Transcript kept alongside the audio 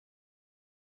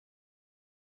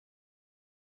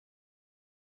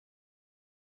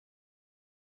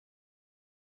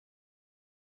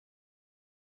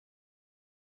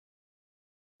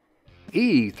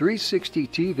E360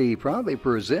 TV proudly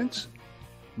presents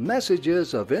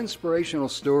Messages of Inspirational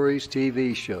Stories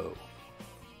TV show.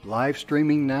 Live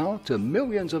streaming now to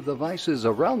millions of devices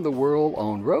around the world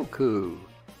on Roku,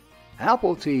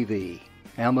 Apple TV,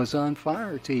 Amazon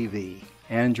Fire TV,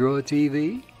 Android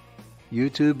TV,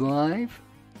 YouTube Live,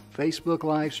 Facebook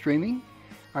live streaming.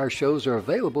 Our shows are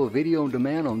available video on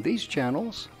demand on these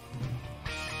channels.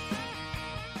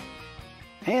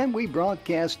 And we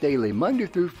broadcast daily, Monday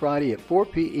through Friday at 4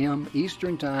 p.m.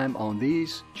 Eastern Time on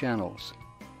these channels.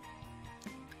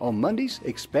 On Mondays,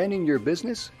 Expanding Your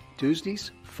Business.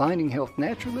 Tuesdays, Finding Health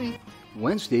Naturally.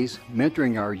 Wednesdays,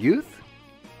 Mentoring Our Youth.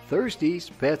 Thursdays,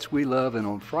 Pets We Love. And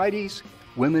on Fridays,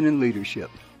 Women in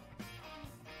Leadership.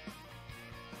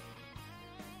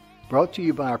 Brought to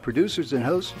you by our producers and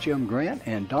hosts, Jim Grant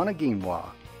and Donna Guinois.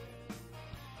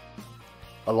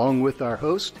 Along with our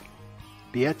host,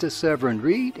 Beata Severin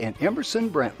Reed and Emerson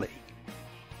Brantley.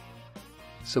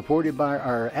 Supported by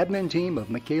our admin team of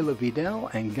Michaela Vidal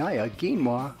and Gaia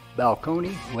Guinois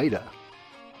Balconi Leda.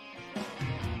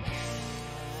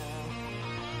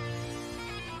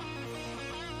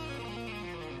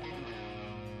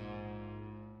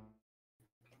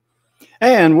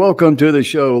 And welcome to the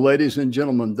show, ladies and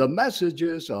gentlemen. The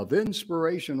Messages of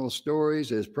Inspirational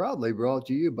Stories is proudly brought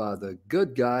to you by the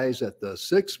good guys at the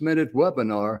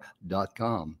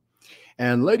 6minutewebinar.com.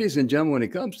 And ladies and gentlemen, when it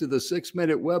comes to the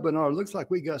 6-minute webinar, it looks like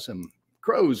we got some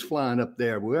crows flying up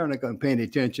there. We aren't going to pay any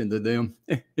attention to them.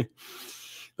 The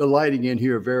lighting in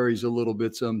here varies a little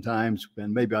bit sometimes,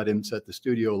 and maybe I didn't set the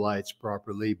studio lights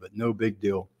properly, but no big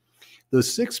deal. The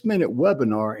 6-minute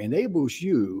webinar enables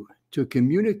you to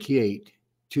communicate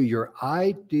to your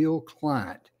ideal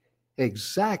client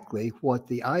exactly what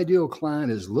the ideal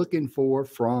client is looking for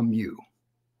from you.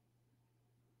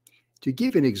 To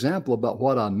give an example about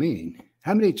what I mean,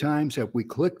 how many times have we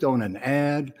clicked on an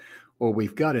ad or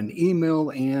we've got an email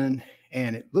in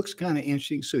and it looks kind of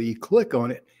interesting, so you click on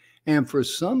it, and for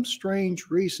some strange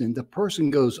reason, the person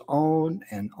goes on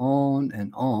and on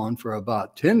and on for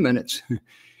about 10 minutes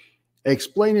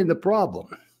explaining the problem.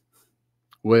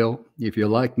 Well, if you're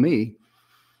like me,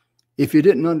 if you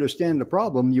didn't understand the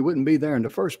problem, you wouldn't be there in the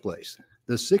first place.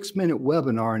 The 6-minute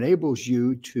webinar enables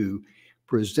you to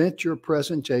present your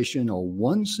presentation on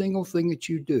one single thing that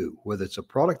you do, whether it's a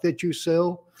product that you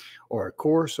sell or a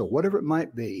course or whatever it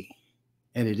might be.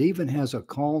 And it even has a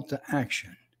call to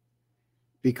action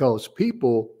because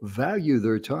people value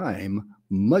their time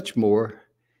much more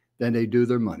than they do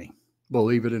their money,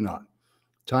 believe it or not.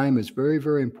 Time is very,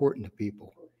 very important to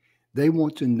people. They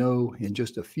want to know in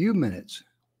just a few minutes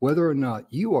whether or not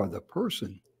you are the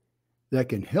person that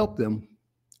can help them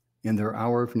in their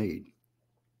hour of need.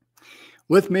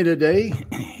 With me today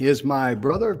is my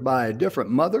brother by a different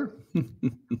mother,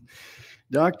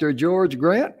 Dr. George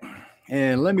Grant,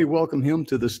 and let me welcome him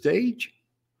to the stage.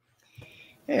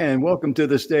 And welcome to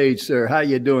the stage, sir. How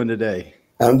you doing today?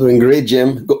 I'm doing great,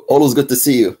 Jim. Always good to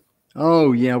see you.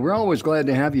 Oh, yeah. We're always glad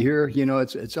to have you here. You know,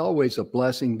 it's always a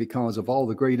blessing because of all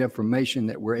the great information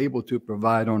that we're able to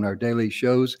provide on our daily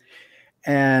shows.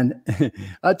 And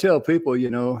I tell people, you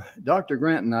know, Dr.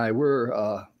 Grant and I,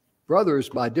 we're brothers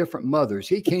by different mothers.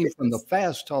 He came from the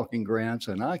fast-talking Grants,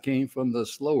 and I came from the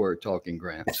slower-talking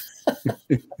Grants.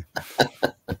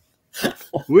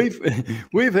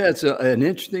 We've had an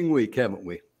interesting week, haven't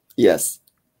we? Yes.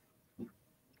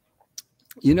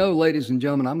 You know, ladies and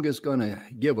gentlemen, I'm just going to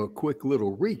give a quick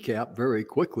little recap very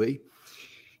quickly.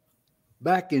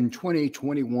 Back in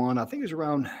 2021, I think it was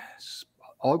around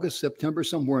August, September,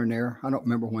 somewhere in there. I don't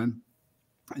remember when.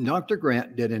 Dr.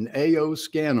 Grant did an AO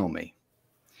scan on me.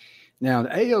 Now, an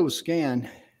AO scan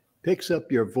picks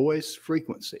up your voice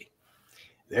frequency.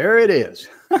 There it is.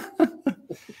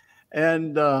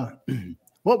 And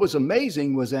what was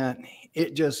amazing was that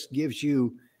it just gives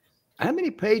you, how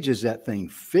many pages is that thing?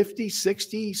 50,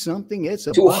 60 something? It's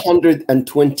a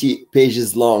 220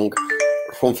 pages long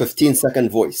from 15-second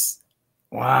voice.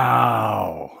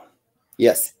 Wow.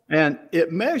 Yes. And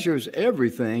it measures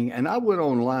everything. And I went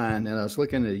online and I was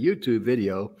looking at a YouTube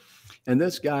video, and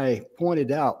this guy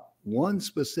pointed out one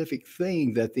specific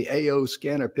thing that the AO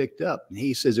scanner picked up. And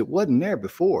he says it wasn't there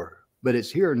before, but it's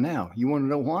here now. You want to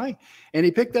know why? And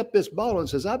he picked up this bottle and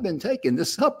says, I've been taking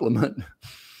this supplement.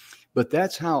 But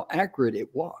that's how accurate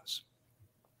it was.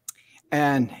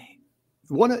 And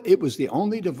it was the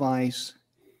only device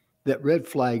that red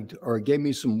flagged or gave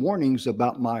me some warnings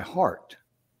about my heart.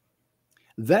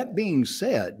 That being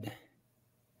said,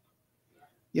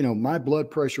 you know, my blood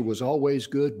pressure was always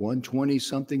good, 120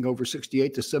 something over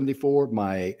 68 to 74.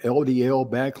 My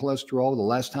LDL, bad cholesterol, the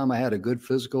last time I had a good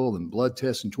physical and blood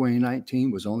test in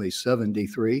 2019 was only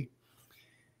 73.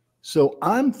 So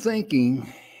I'm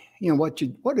thinking, what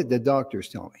did the doctors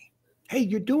tell me? Hey,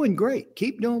 you're doing great.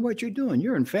 Keep doing what you're doing.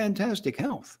 You're in fantastic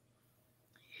health.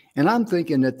 And I'm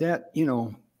thinking that,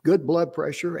 good blood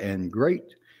pressure and great,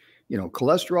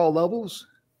 cholesterol levels,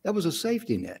 that was a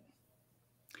safety net.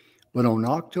 But on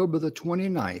October the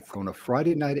 29th, on a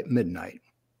Friday night at midnight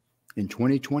in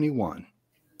 2021,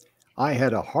 I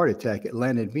had a heart attack. It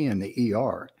landed me in the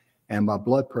ER, and my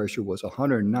blood pressure was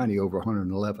 190 over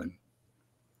 111.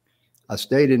 I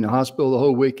stayed in the hospital the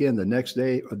whole weekend. The next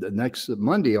day, or the next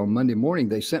Monday, on Monday morning,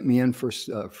 they sent me in for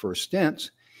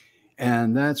stents.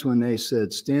 And that's when they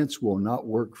said, stents will not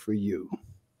work for you.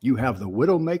 You have the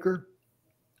widowmaker.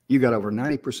 You got over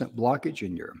 90% blockage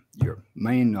in your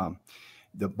main,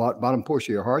 the bottom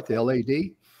portion of your heart, the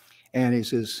LAD. And he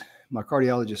says, my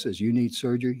cardiologist says, you need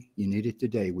surgery. You need it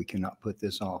today. We cannot put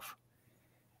this off.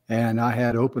 And I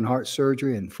had open heart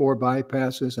surgery and 4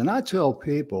 bypasses. And I tell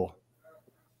people,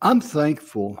 I'm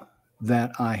thankful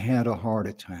that I had a heart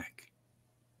attack.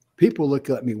 People look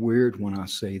at me weird when I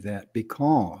say that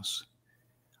because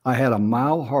I had a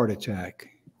mild heart attack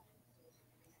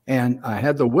and I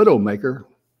had the widowmaker,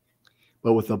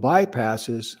 but with the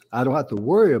bypasses, I don't have to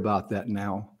worry about that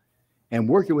now. And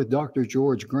working with Dr.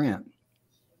 George Grant,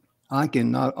 I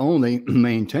can not only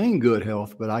maintain good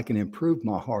health, but I can improve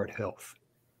my heart health.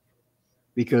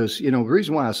 Because, the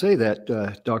reason why I say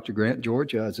that, Dr. Grant,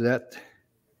 George, is that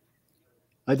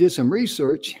I did some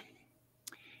research,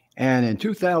 and in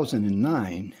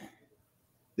 2009,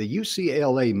 the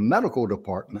UCLA medical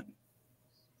department,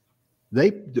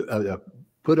 they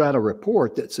put out a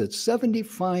report that said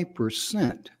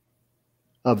 75%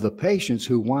 of the patients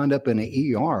who wind up in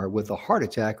an ER with a heart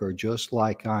attack are just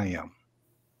like I am.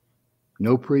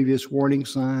 No previous warning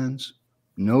signs,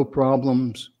 no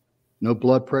problems, no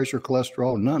blood pressure,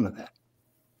 cholesterol, none of that.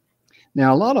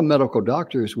 Now, a lot of medical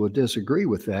doctors will disagree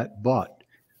with that, but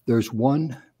there's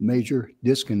one major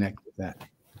disconnect with that.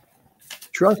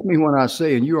 Trust me when I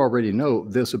say, and you already know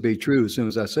this will be true as soon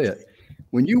as I say it,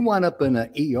 when you wind up in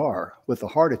an ER with a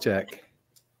heart attack,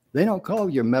 they don't call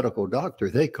your medical doctor,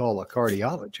 they call a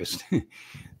cardiologist.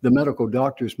 The medical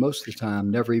doctors most of the time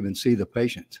never even see the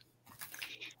patient.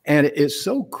 And it's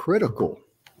so critical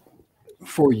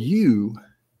for you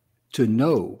to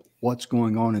know what's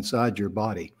going on inside your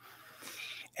body.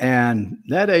 And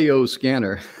that AO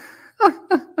scanner,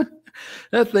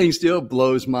 that thing still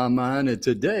blows my mind. And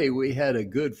today we had a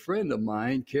good friend of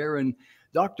mine,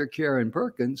 Dr. Karen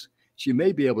Perkins. She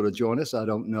may be able to join us. I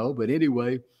don't know. But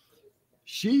anyway,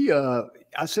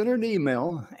 I sent her an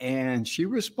email and she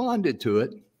responded to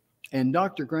it. And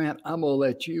Dr. Grant, I'm going to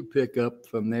let you pick up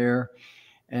from there.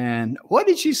 And what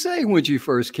did she say when she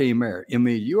first came there? I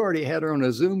mean, you already had her on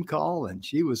a Zoom call and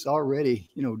she was already,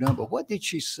 done. But what did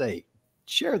she say?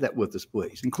 Share that with us,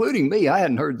 please, including me. I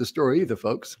hadn't heard the story either,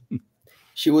 folks.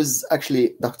 She was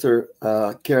actually, Dr.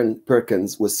 Karen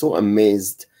Perkins was so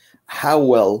amazed how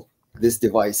well this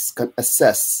device can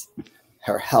assess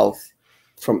her health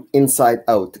from inside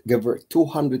out. Give her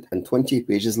 220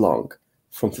 pages long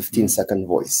from 15-second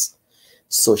voice.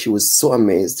 So she was so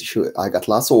amazed. I got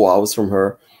lots of wows from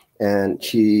her. And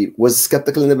she was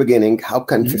skeptical in the beginning. How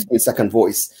can 15-second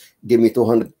voice give me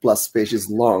 200+ pages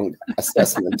long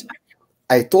assessment?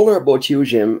 I told her about you,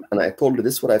 Jim, and I told her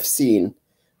this is what I've seen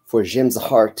for Jim's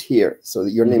heart here. So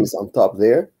your name is on top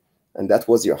there, and that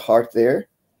was your heart there,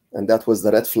 and that was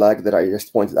the red flag that I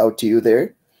just pointed out to you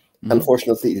there.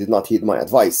 Unfortunately, he did not heed my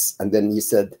advice. And then he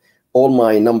said, all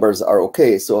my numbers are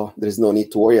okay, so there is no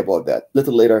need to worry about that.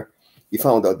 Little later, we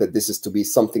found out that this is to be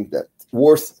something that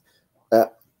worth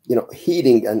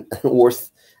heeding and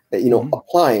worth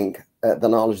applying the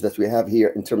knowledge that we have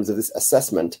here in terms of this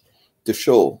assessment to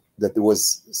show that there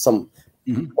was some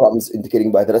problems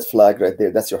indicating by the red flag right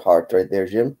there. That's your heart right there,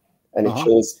 Jim. And it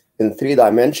shows in 3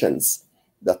 dimensions,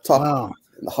 the top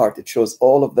and the heart. It shows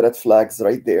all of the red flags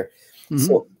right there.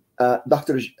 So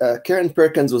Dr. Karen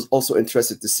Perkins was also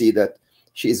interested to see that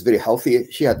she is very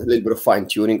healthy. She had a little bit of fine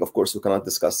tuning. Of course, we cannot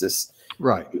discuss this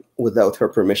without her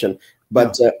permission.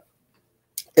 But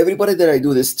everybody that I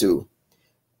do this to,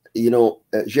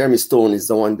 Jeremy Stone is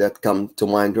the one that come to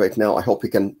mind right now. I hope he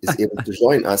is able to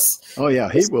join us. Oh yeah,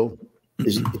 he will.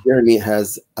 Jeremy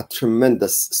has a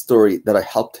tremendous story that I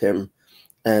helped him,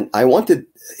 and I wanted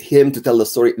him to tell the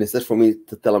story instead for me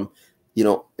to tell him,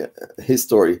 his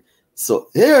story. So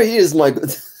here he is, my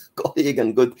good colleague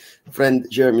and good friend,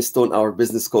 Jeremy Stone, our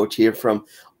business coach here from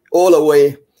all the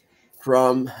way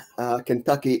from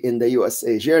Kentucky in the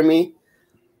USA. Jeremy,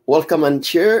 welcome and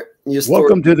share your story.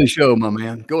 Welcome to the show, my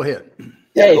man. Go ahead.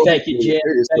 Hey, thank you, Jim.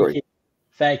 Thank you.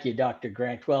 Thank you, Dr.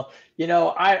 Grant. Well, you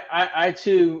know, I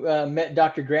too met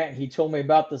Dr. Grant. He told me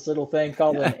about this little thing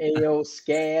called an AO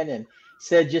scan and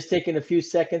said just taking a few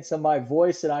seconds of my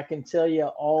voice and I can tell you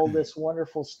all this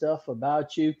wonderful stuff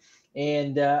about you.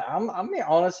 And I'm being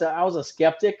honest, I was a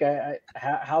skeptic.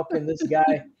 How can this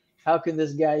guy,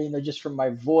 you know, just from my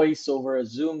voice over a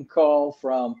Zoom call,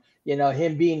 from, you know,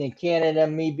 him being in Canada,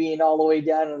 me being all the way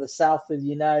down in the south of the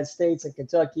United States in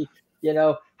Kentucky, you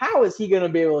know, how is he going to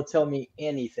be able to tell me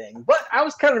anything? But I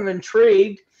was kind of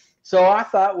intrigued. So I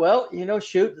thought, well, you know,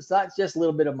 shoot, it's not just a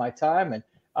little bit of my time, and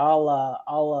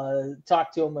I'll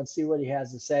talk to him and see what he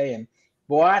has to say. And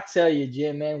boy, I tell you,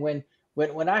 Jim, man,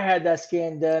 when I had that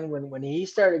scan done, when he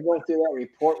started going through that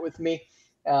report with me,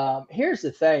 here's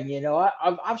the thing, you know,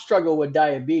 I've struggled with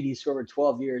diabetes for over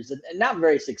 12 years and not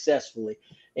very successfully.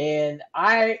 And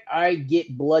I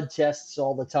get blood tests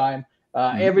all the time.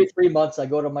 Every 3 months, I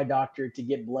go to my doctor to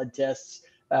get blood tests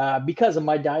because of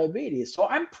my diabetes. So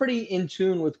I'm pretty in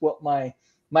tune with what my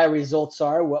results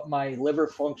are, what my liver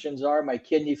functions are, my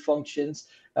kidney functions,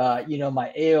 you know, my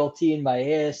ALT and my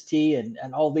AST, and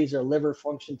all these are liver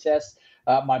function tests,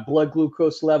 my blood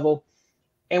glucose level.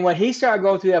 And when he started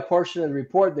going through that portion of the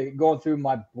report, going through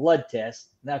my blood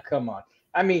test, now come on.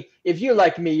 I mean, if you're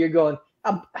like me, you're going,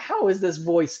 how is this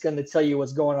voice going to tell you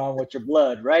what's going on with your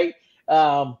blood, right?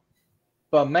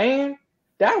 But man,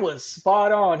 that was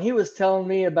spot on. He was telling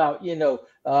me about, you know,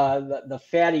 the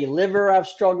fatty liver I've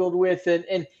struggled with.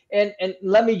 And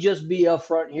let me just be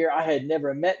upfront here. I had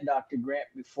never met Dr. Grant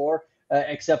before,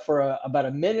 except for about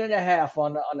a minute and a half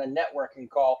on a networking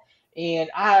call. And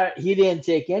he didn't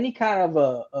take any kind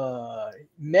of a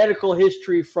medical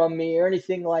history from me or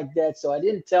anything like that. So I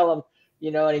didn't tell him,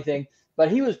 you know, anything.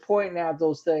 But he was pointing out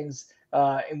those things.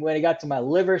 And when it got to my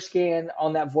liver scan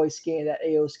on that voice scan, that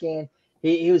AO scan,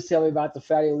 he was telling me about the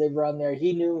fatty liver on there.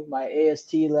 He knew my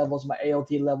AST levels, my ALT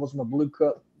levels, my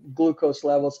glucose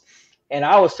levels. And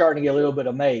I was starting to get a little bit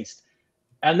amazed.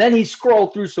 And then he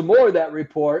scrolled through some more of that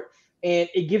report, and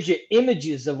it gives you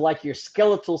images of like your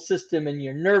skeletal system and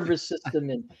your nervous system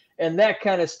and that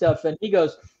kind of stuff. And he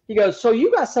goes, so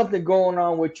you got something going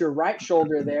on with your right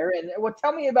shoulder there. And well,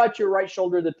 tell me about your right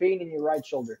shoulder, the pain in your right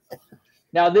shoulder.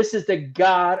 Now, this is the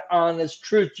God honest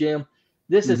truth, Jim.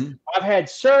 This is, I've had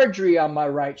surgery on my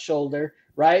right shoulder,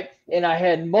 right? And I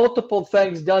had multiple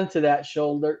things done to that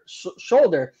shoulder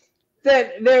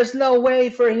that there's no way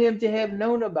for him to have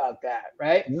known about that,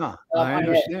 right? No, I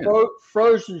understand. I had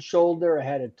frozen shoulder. I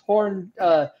had a torn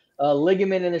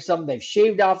ligament in there, something. They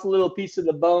shaved off a little piece of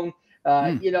the bone.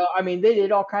 You know, I mean, they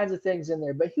did all kinds of things in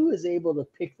there, but he was able to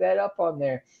pick that up on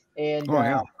there. And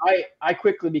I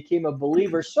quickly became a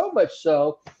believer, so much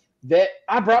so that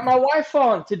I brought my wife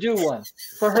on to do one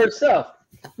for herself.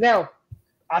 Now,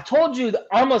 I told you that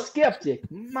I'm a skeptic.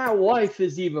 My wife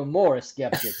is even more a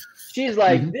skeptic. She's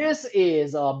like, this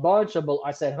is a bunch of bull.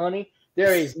 I said, honey,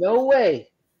 there is no way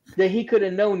that he could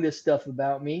have known this stuff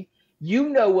about me. You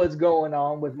know what's going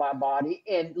on with my body,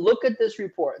 and look at this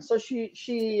report. So she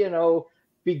you know,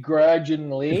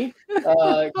 begrudgingly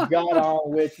got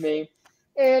on with me.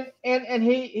 And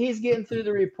he's getting through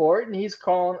the report, and he's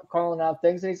calling out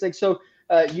things, and he's like, so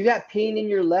you got pain in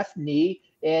your left knee,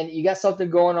 and you got something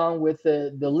going on with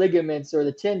the ligaments or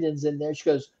the tendons in there. She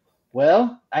goes,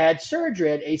 well, I had surgery,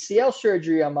 I had ACL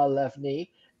surgery on my left knee,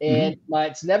 and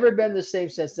it's never been the same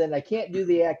since then. I can't do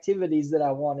the activities that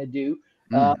I want to do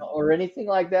or anything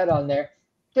like that on there.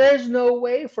 There's no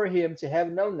way for him to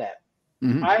have known that.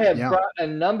 I have brought a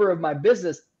number of my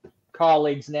business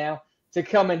colleagues now to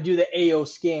come and do the AO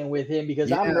scan with him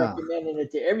because I'm recommending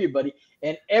it to everybody.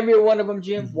 And every one of them,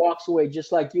 Jim, walks away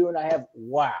just like you and I have.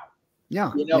 Wow. Yeah.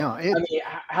 You know, I mean,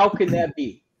 how can that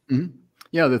be?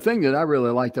 Yeah. The thing that I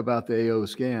really liked about the AO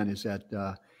scan is that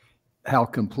how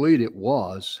complete it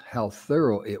was, how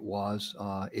thorough it was.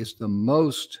 It's the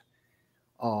most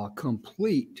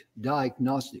complete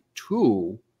diagnostic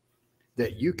tool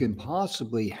that you can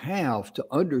possibly have to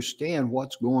understand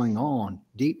what's going on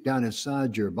deep down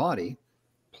inside your body,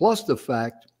 plus the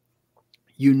fact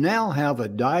you now have a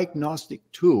diagnostic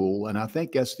tool, and I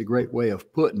think that's the great way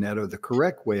of putting that, or the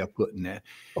correct way of putting that.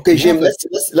 Okay, Jim,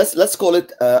 let's call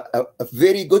it a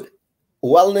very good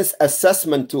wellness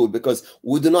assessment tool, because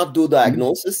we do not do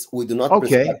diagnosis, we do not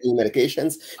prescribe any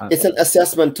medications. It's an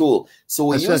assessment tool, so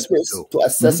we use this to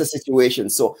assess a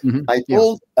situation. So I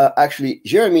told actually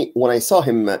Jeremy when I saw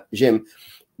him, Jim,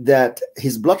 that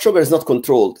his blood sugar is not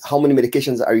controlled. How many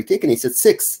medications are you taking? He said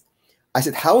 6. I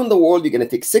said, how in the world are you going to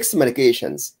take 6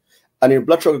 medications and your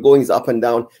blood sugar going up and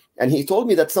down? And he told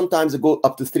me that sometimes it go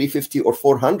up to 350 or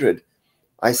 400.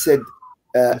 I said,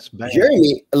 That's bad.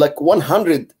 Jeremy, like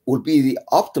 100 would be the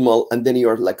optimal, and then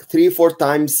you're like 3-4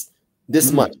 times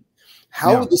this much.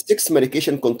 How the 6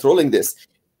 medication controlling this?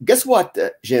 Guess what,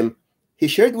 Jim? He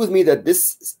shared with me that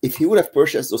this, if he would have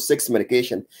purchased those 6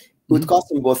 medication, it would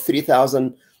cost him about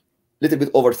 $3,000, little bit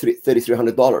over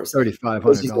 $3,300.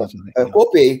 $3,500.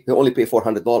 Copay, he only pay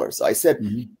 $400. So I said,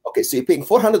 okay, so you're paying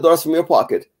 $400 from your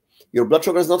pocket. Your blood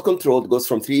sugar is not controlled, goes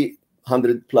from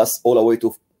 300 plus all the way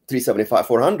to 375,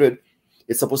 400.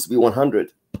 It's supposed to be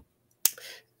 100.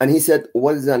 And he said,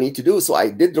 what does I need to do? So I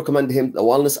did recommend him the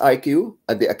Wellness IQ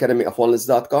at the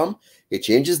academyofwellness.com. He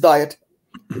changed his diet.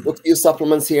 He took a few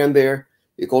supplements here and there.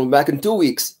 He called me back in 2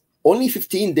 weeks. Only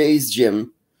 15 days,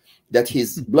 Jim, that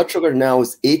his blood sugar now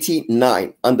is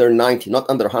 89, under 90, not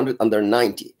under 100, under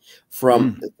 90,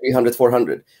 from 300,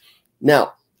 400.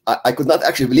 Now, I could not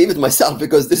actually believe it myself,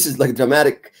 because this is like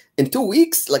dramatic. In 2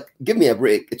 weeks, like, give me a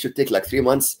break. It should take like 3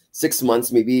 months, 6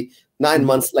 months, maybe 9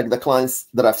 months, like the clients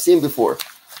that I've seen before.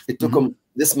 It took them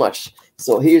this much.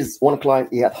 So here's one client,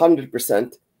 he had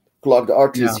 100% clogged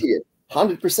arteries here,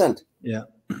 100%. Yeah.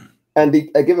 And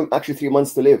I give him actually 3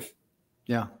 months to live.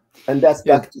 Yeah. And that's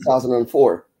back to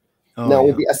 2004. Now,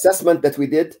 with the assessment that we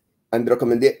did and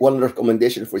one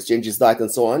recommendation for change his diet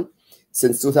and so on,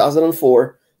 since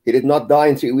 2004, he did not die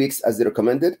in 3 weeks as they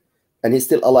recommended, and he's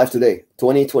still alive today.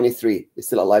 2023, he's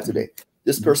still alive today.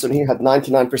 This person here had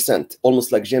 99%,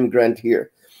 almost like Jim Grant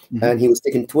here. And he was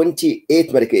taking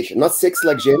 28 medication, not 6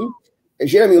 like Jim.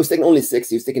 Jeremy was taking only 6.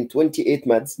 He was taking 28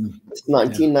 meds. It's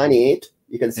 1998.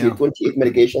 You can see 28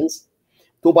 medications,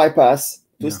 2 bypass,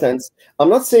 2 stents. I'm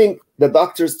not saying the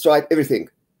doctors tried everything,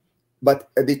 but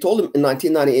they told him in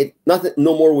 1998, nothing,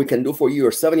 no more we can do for you.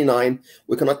 You're 79.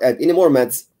 We cannot add any more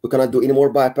meds. We cannot do any more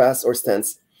bypass or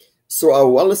stents. So our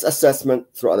wellness assessment,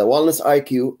 through the Wellness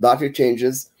IQ, doctor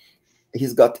changes,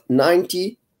 he's got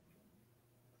 99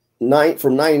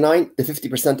 from 99 to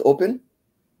 50% open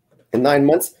in 9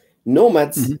 months. No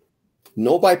meds,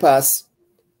 no bypass,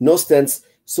 no stents.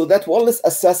 So that wellness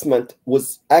assessment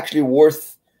was actually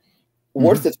worth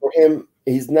it for him.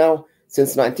 He's now,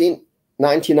 since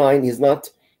 1999, he's not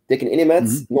taken any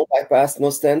meds, no bypass, no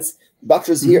stents.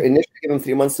 Doctors here initially gave him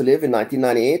 3 months to live in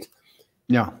 1998.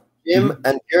 Yeah. Jim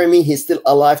and Jeremy, he's still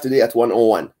alive today at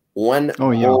 101.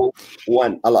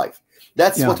 101 alive.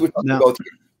 That's what we're talking about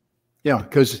here. Yeah,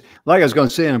 because like I was going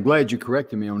to say, and I'm glad you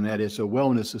corrected me on that, it's a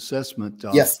wellness assessment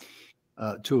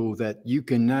tool that you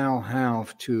can now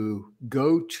have to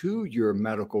go to your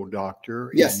medical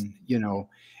doctor and,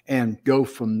 and go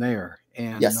from there.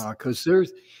 And because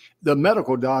the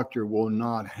medical doctor will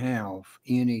not have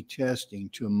any testing,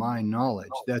 to my knowledge,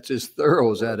 that's as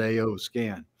thorough as that AO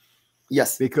scan.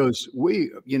 Yes. Because we,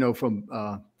 from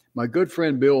my good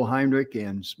friend Bill Heinrich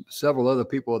and several other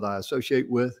people that I associate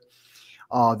with,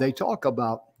 they talk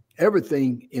about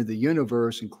everything in the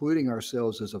universe, including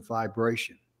ourselves, as a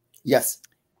vibration. Yes.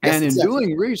 And in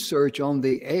doing research on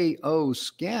the AO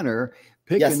scanner,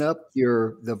 picking up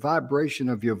the vibration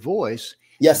of your voice,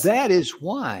 that is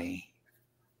why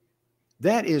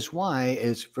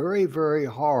it's very, very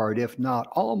hard, if not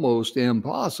almost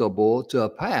impossible, to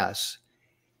pass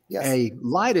a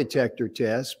lie detector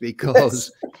test,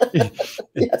 because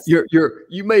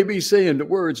you may be saying the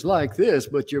words like this,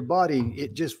 but your body,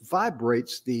 it just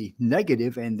vibrates the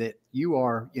negative, and that you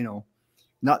are,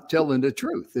 not telling the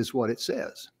truth is what it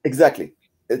says. Exactly.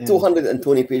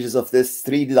 220 pages of this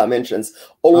 3D dimensions,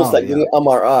 almost like doing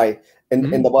MRI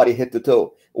in the body head to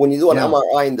toe. When you do an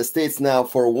MRI in the States now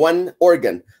for one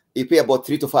organ, you pay about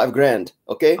 $3 to $5 grand.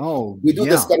 Okay. We do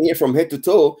the scan here from head to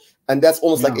toe, and that's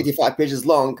almost like 85 pages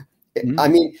long. I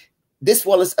mean, this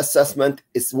wellness assessment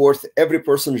is worth every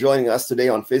person joining us today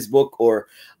on Facebook or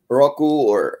Roku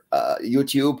or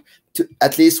YouTube to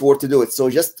at least worth to do it. So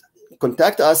just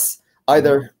contact us,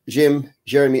 either Jim,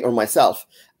 Jeremy, or myself,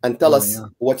 and tell us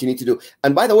what you need to do.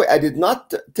 And by the way, I did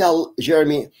not tell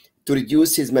Jeremy to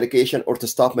reduce his medication or to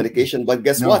stop medication, but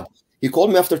guess what? He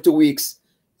called me after 2 weeks.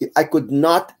 I could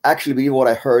not actually believe what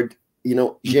I heard.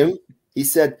 Jim, he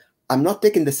said, I'm not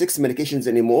taking the 6 medications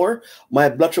anymore. My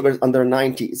blood sugar is under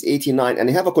 90, it's 89, and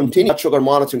I have a continuous blood sugar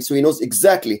monitoring, so he knows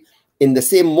exactly in the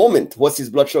same moment what's his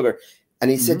blood sugar. And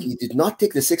he said he did not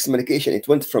take the 6 medication. It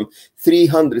went from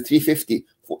 300, 350,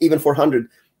 even 400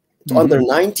 to under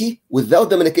 90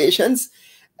 without the medications,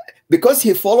 because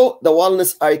he followed the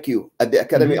Wellness IQ at the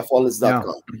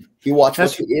academyofwellness.com. He watched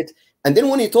what he ate. And then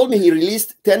when he told me he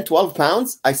released 10, 12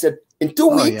 pounds, I said, in 2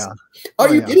 weeks?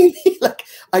 Are you kidding me? Like,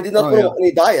 I did not put him on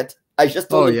any diet. I just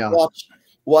told him to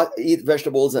watch, eat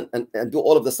vegetables and do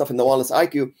all of the stuff in the Wellness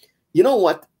IQ. You know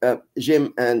what,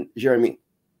 Jim and Jeremy?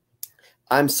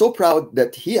 I'm so proud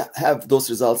that he have those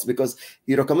results because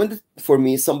he recommended for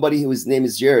me somebody whose name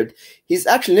is Jared. He's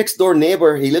actually next door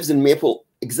neighbor. He lives in Maple,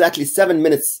 exactly 7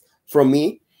 minutes from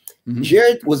me.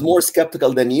 Jared was more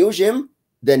skeptical than you, Jim,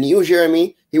 than you,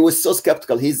 Jeremy. He was so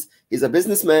skeptical. He's a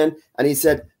businessman, and he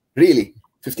said, really,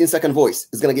 15-second voice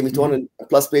is going to give me 200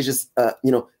 plus pages,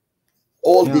 you know,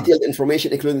 all detailed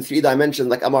information, including 3 dimensions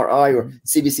like MRI or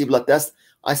CBC blood test.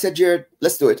 I said, Jared,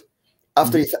 let's do it.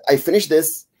 After I finished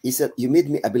this, he said, you made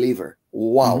me a believer.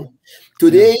 Wow.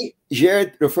 Today,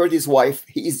 Jared referred his wife.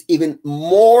 He is even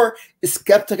more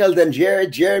skeptical than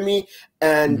Jared, Jeremy,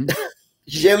 and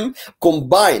Jim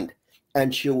combined.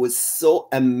 And she was so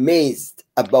amazed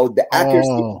about the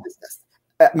accuracy of this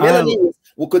test. Melanie,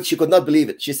 she could not believe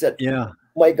it. She said,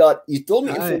 my God, you told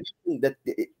me information that,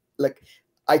 like,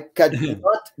 I could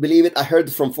not believe it. I heard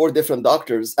it from 4 different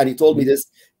doctors, and he told me this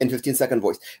in 15-second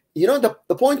voice. You know,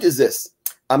 the point is this.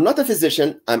 I'm not a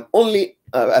physician. I'm only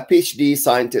a PhD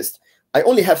scientist. I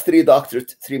only have 3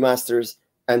 doctorates, 3 masters,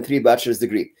 and 3 bachelor's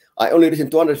degree. I only written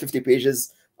 250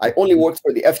 pages. I only worked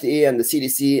for the FDA and the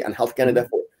CDC and Health Canada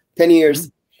for 10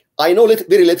 years. I know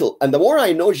very little. And the more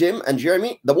I know Jim and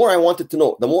Jeremy, the more I wanted to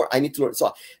know, the more I need to learn.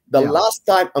 So the last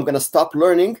time I'm going to stop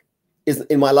learning is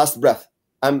in my last breath.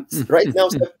 I'm right now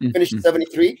finished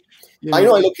 73. I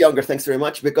know I look younger, thanks very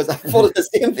much, because I follow the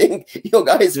same thing you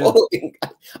guys following.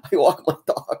 I walk my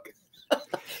dog.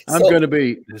 I'm going to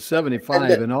be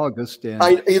 75 in August.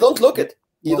 And you don't look it.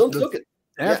 You don't look it.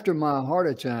 After my heart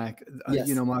attack,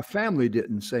 you know, my family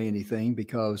didn't say anything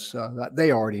because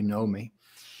they already know me.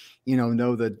 You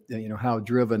know that, you know, how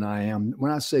driven I am.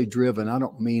 When I say driven, I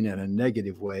don't mean in a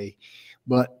negative way.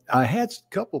 But I had a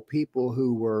couple people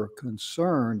who were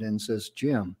concerned and says,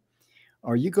 Jim,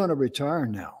 are you going to retire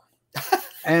now?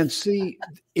 And see,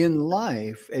 in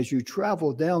life, as you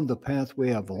travel down the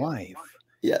pathway of life,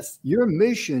 your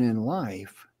mission in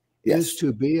life is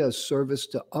to be a service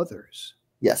to others.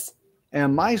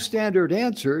 And my standard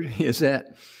answer is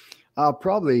that I'll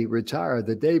probably retire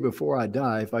the day before I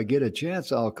die. If I get a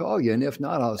chance, I'll call you. And if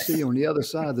not, I'll see you on the other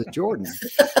side of the Jordan.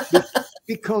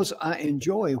 Because I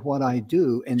enjoy what I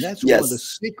do. And that's one of the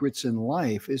secrets in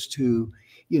life is to,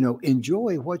 you know,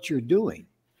 enjoy what you're doing.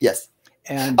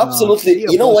 And absolutely.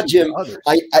 You know what, Jim?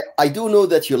 I do know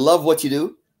that you love what you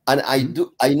do. And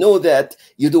I know that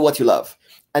you do what you love.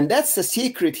 And that's the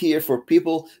secret here for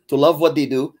people to love what they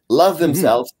do, love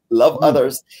themselves, love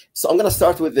others. So I'm going to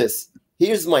start with this.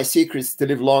 Here's my secrets to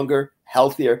live longer,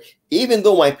 healthier, even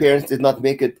though my parents did not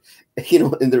make it, you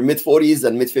know, in their mid-40s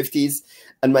and mid-50s,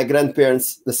 and my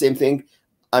grandparents, the same thing.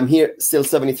 I'm here, still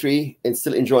 73, and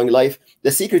still enjoying life. The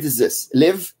secret is this: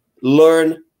 live,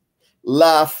 learn,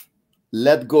 laugh,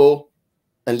 let go,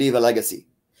 and leave a legacy.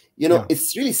 You know,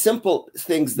 it's really simple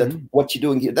things that what you're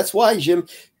doing here. That's why, Jim,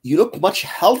 you look much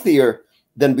healthier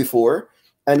than before.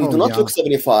 And you do not look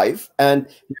 75, and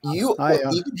you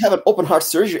didn't have an open heart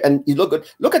surgery, and you look good.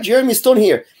 Look at Jeremy Stone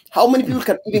here. How many people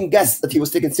can even guess that he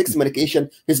was taking 6 medication?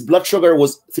 His blood sugar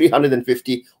was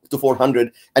 350 to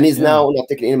 400, and he's now not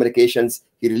taking any medications.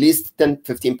 He released 10,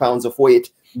 15 pounds of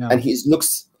weight, and he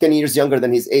looks 10 years younger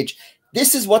than his age.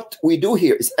 This is what we do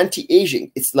here. It's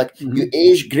anti-aging. It's like you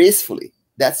age gracefully.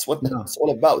 That's what it's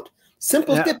all about.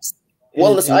 Simple tips.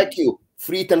 Wellness IQ.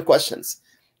 Free 10 questions.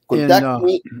 Contact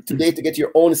me today to get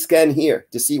your own scan here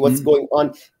to see what's going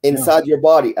on inside your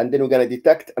body. And then we're going to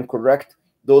detect and correct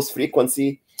those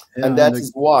frequency. And that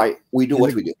is why we do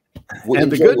what we do. And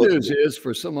the good news is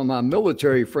for some of my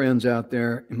military friends out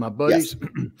there and my buddies,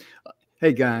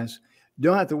 hey guys,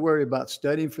 don't have to worry about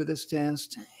studying for this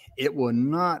test. It will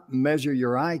not measure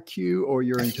your IQ or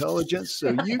your intelligence.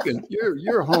 So you can,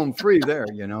 you're home free there.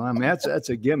 You know, I mean, that's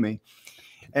a gimme.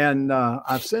 And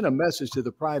I've sent a message to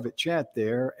the private chat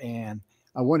there, and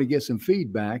I want to get some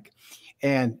feedback.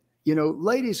 And, you know,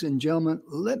 ladies and gentlemen,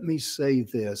 let me say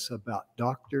this about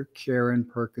Dr. Karen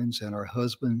Perkins and her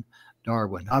husband,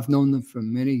 Darwin. I've known them for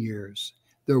many years.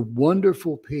 They're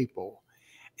wonderful people.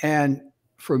 And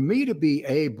for me to be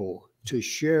able to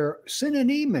share, send an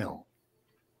email,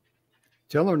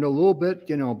 tell her a little bit,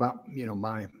 you know, about, you know,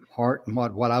 my heart and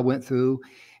what I went through,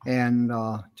 and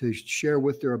to share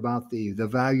with her about the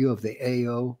value of the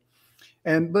AO.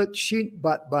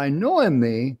 But by knowing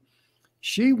me,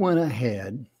 she went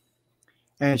ahead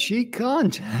and she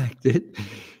contacted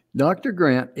Dr.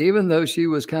 Grant, even though she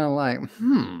was kind of like,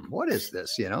 what is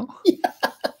this, you know?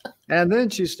 And then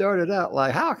she started out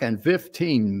like, how can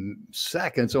 15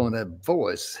 seconds on a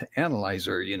voice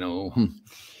analyzer, you know,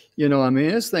 I mean,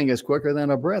 this thing is quicker than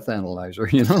a breath analyzer,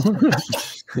 you know?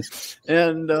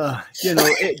 And, you know,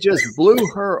 it just blew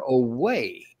her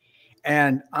away.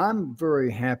 And I'm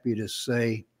very happy to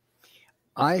say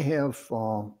I have,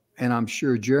 and I'm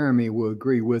sure Jeremy will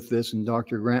agree with this, and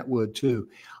Dr. Grant would too.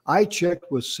 I checked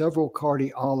with several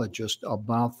cardiologists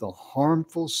about the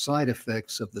harmful side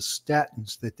effects of the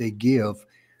statins that they give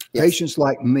patients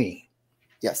like me.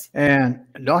 Yes. And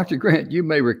Dr. Grant, you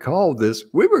may recall this.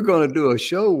 We were going to do a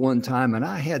show one time, and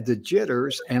I had the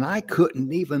jitters, and I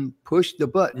couldn't even push the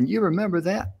button. You remember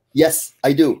that? Yes,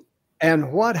 I do.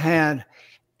 And what happened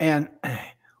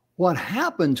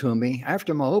to me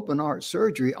after my open heart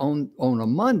surgery on a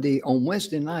Monday, on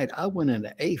Wednesday night, I went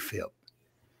into AFib.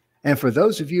 And for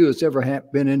those of you that's ever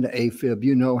been into AFib,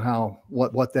 you know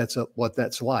what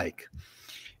that's like.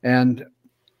 And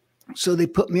so they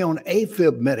put me on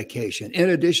AFib medication in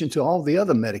addition to all the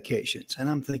other medications. And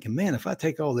I'm thinking, man, if I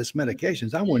take all this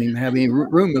medications, I won't even have any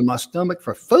room in my stomach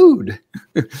for food.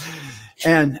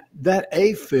 And that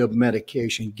AFib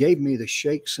medication gave me the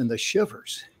shakes and the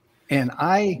shivers. And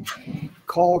I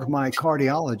called my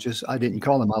cardiologist. I didn't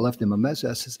call him. I left him a message.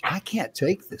 I says, I can't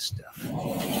take this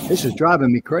stuff. This is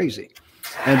driving me crazy.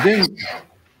 And then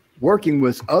working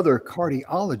with other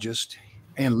cardiologists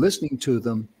and listening to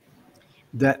them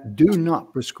that do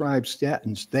not prescribe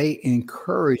statins, they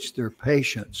encourage their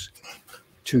patients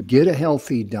to get a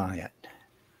healthy diet,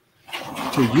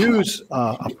 to use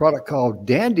a product called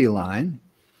dandelion.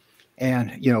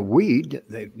 And, weed,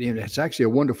 it's actually a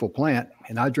wonderful plant.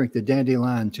 And I drink the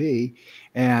dandelion tea.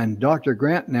 And Dr.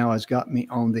 Grant now has got me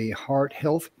on the Heart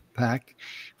Health Pack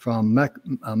from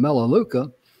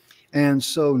Melaleuca. And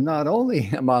so not only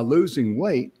am I losing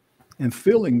weight and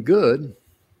feeling good,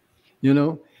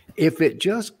 if it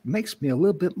just makes me a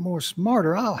little bit more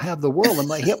smarter, I'll have the world in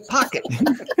my hip pocket.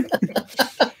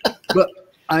 But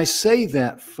I say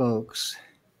that, folks,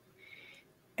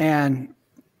 and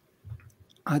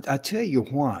I tell you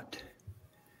what,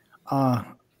 I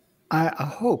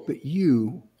hope that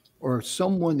you or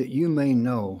someone that you may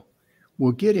know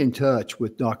will get in touch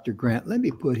with Dr. Grant. Let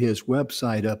me put his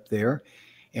website up there.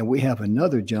 And we have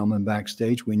another gentleman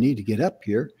backstage we need to get up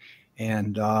here.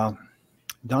 And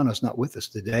Donna's not with us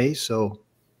today. So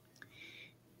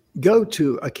go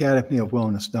to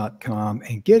academyofwellness.com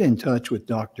and get in touch with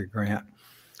Dr. Grant.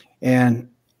 And,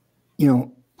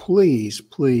 please,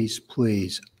 please,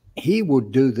 please, he will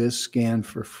do this scan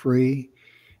for free.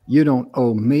 You don't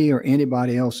owe me or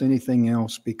anybody else anything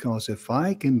else, because if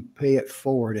I can pay it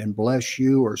forward and bless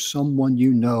you or someone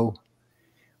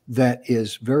that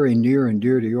is very near and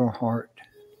dear to your heart,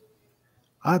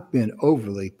 I've been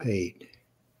overly paid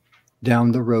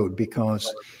down the road,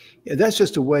 because that's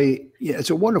just the way, it's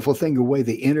a wonderful thing, the way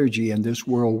the energy in this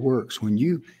world works. When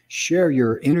you share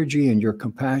your energy and your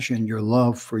compassion, your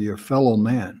love for your fellow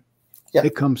man,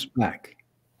 it comes back.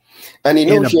 And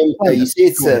Jim, you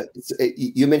say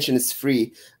you mentioned it's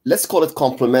free. Let's call it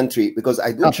complimentary, because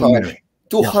I do charge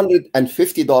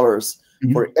 $250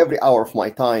 for every hour of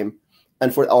my time.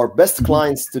 And for our best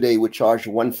clients today, we charge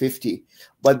 $150.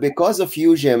 But because of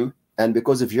you, Jim, and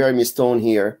because of Jeremy Stone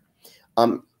here,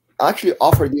 I actually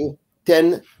offered you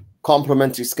 10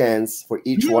 complimentary scans for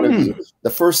each one of you. The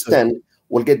first 10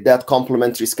 will get that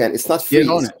complimentary scan. It's not free,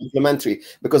 it's complimentary,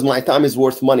 because my time is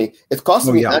worth money. It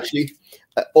cost me actually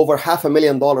over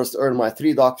 $500,000 to earn my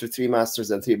 3 doctorate, 3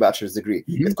 masters, and 3 bachelor's degree.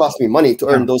 It cost me money to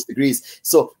earn those degrees.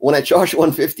 So when I charge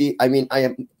 $150, I mean, I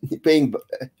am paying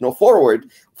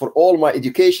forward for all my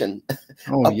education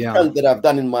that I've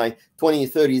done in my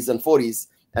 20s, 30s, and 40s.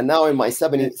 And now in my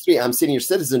 73, I'm senior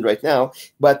citizen right now.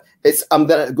 But I'm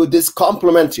gonna go this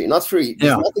complimentary, not free.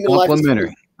 There's nothing in life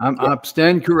complimentary. I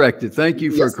stand corrected. Thank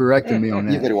you for correcting me on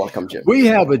that. You're very welcome, Jim. We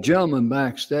have a gentleman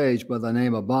backstage by the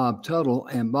name of Bob Tuttle,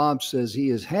 and Bob says he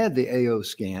has had the AO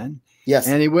scan. Yes.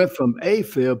 And he went from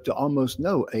AFib to almost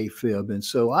no AFib. And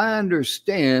so I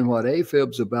understand what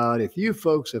AFib's about. If you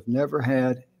folks have never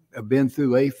been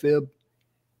through AFib,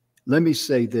 let me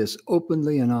say this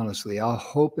openly and honestly. I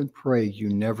hope and pray you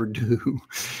never do,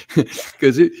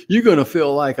 because you're going to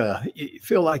feel like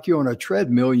you're on a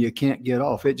treadmill and you can't get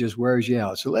off. It just wears you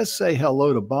out. So let's say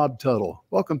hello to Bob Tuttle.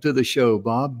 Welcome to the show,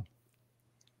 Bob.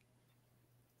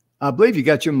 I believe you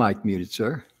got your mic muted,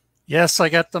 sir. Yes, I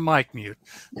got the mic mute.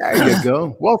 There you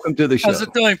go. Welcome to the show. How's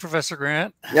it doing, Professor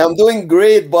Grant? Yeah, I'm doing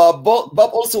great, Bob. Bob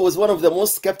also was one of the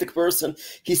most skeptic person.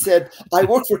 He said, I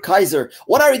work for Kaiser.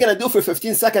 What are you going to do for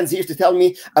 15 seconds here to tell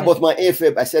me about my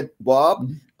AFib? I said,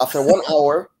 Bob, after 1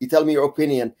 hour, you tell me your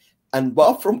opinion. And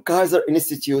Bob from Kaiser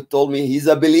Institute told me he's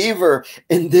a believer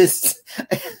in this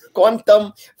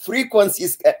quantum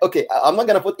frequencies. Okay, I'm not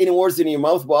going to put any words in your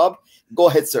mouth, Bob. Go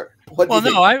ahead, sir. Well,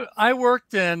 no, I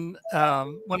worked in,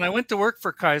 when I went to work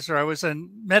for Kaiser, I was in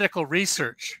medical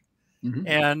research.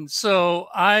 And so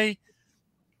I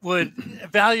would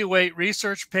evaluate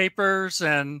research papers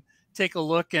and take a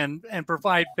look and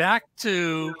provide back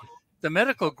to the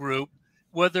medical group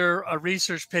whether a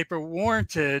research paper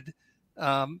warranted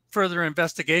further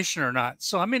investigation or not.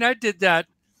 So, I mean, I did that,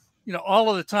 you know, all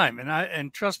of the time.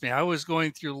 And trust me, I was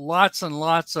going through lots and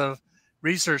lots of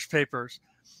research papers.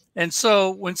 And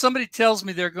so when somebody tells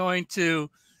me they're going to,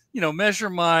 you know, measure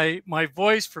my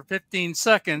voice for 15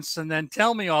 seconds and then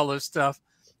tell me all this stuff,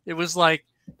 it was like,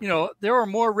 you know, there were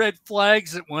more red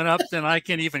flags that went up than I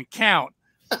can even count.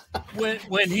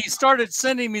 When he started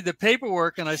sending me the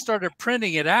paperwork and I started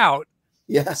printing it out,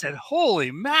 I said, holy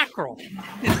mackerel,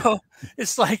 you know,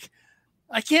 it's like,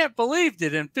 I can't believe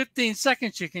that in 15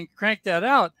 seconds you can crank that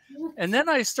out. And then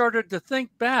I started to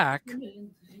think back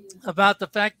about the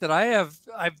fact that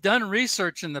I've done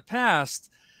research in the past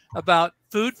about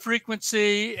food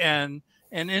frequency and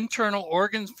internal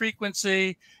organ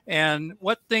frequency and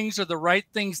what things are the right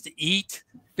things to eat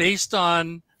based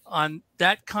on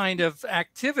that kind of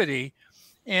activity.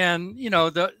 And, you know,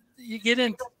 you get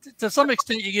in, to some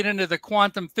extent, you get into the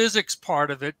quantum physics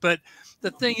part of it. But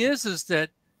the thing is that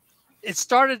it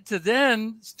started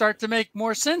to make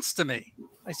more sense to me.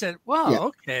 I said, wow,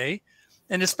 okay.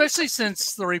 And especially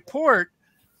since the report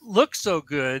looked so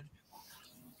good.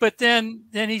 But then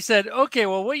he said, okay,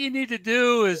 well, what you need to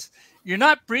do is you're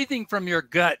not breathing from your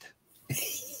gut.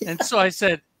 And so I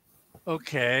said,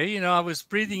 okay, you know, I was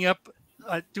breathing up,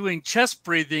 doing chest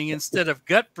breathing instead of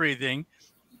gut breathing.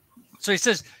 So he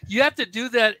says, you have to do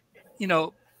that, you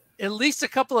know, at least a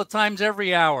couple of times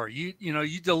every hour. You know,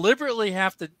 you deliberately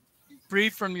have to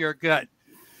breathe from your gut.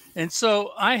 And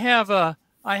so I have a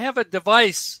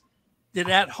device that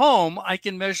at home I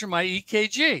can measure my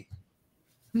EKG.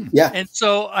 Yeah. And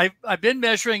so I've been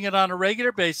measuring it on a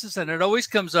regular basis, and it always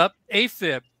comes up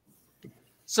AFib.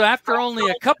 So after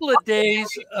only a couple of days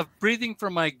of breathing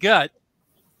from my gut,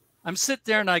 I'm sitting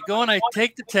there and I go and I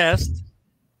take the test,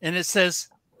 and it says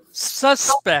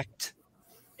suspect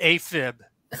AFib.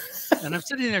 And I'm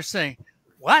sitting there saying,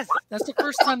 what? That's the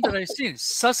first time that I've seen it.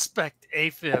 Suspect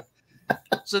AFib.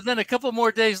 So then a couple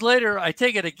more days later, I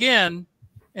take it again,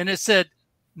 and it said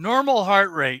normal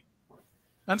heart rate.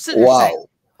 I'm sitting there saying,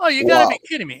 oh, you got to be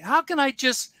kidding me. How can I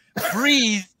just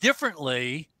breathe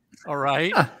differently, all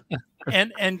right,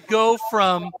 and go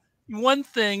from one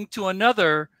thing to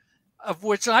another, of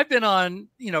which I've been on,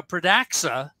 you know,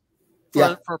 Pradaxa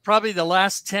for probably the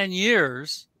last 10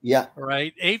 years. Yeah.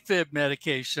 Right. AFib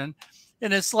medication.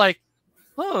 And it's like,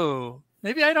 oh,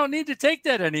 maybe I don't need to take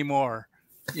that anymore,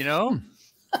 you know?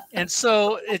 And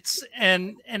so it's,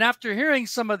 and after hearing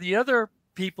some of the other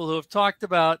people who have talked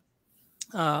about,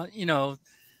 you know,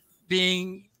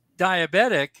 being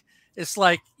diabetic, it's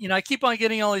like, you know, I keep on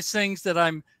getting all these things that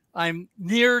I'm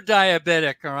near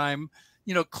diabetic, or I'm,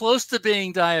 you know, close to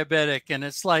being diabetic. And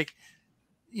it's like,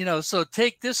 you know, so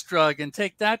take this drug and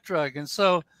take that drug. And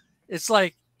so it's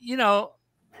like, you know,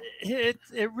 it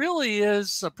really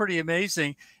is pretty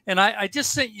amazing. And I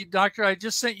just sent you, doctor, I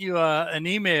just sent you an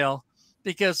email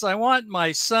because I want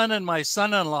my son and my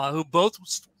son-in-law, who both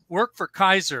work for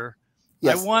Kaiser,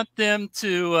 I want them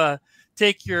to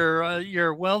take your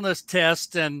wellness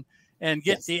test and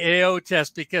get the AO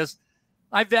test, because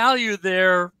I value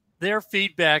their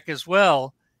feedback as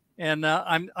well. And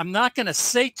I'm not going to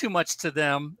say too much to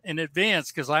them in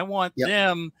advance, because I want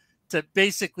them to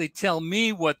basically tell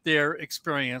me what their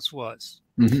experience was.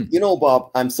 Mm-hmm. You know,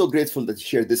 Bob, I'm so grateful that you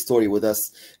shared this story with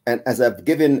us. And as I've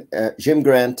given Jim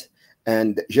Grant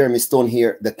and Jeremy Stone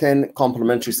here the 10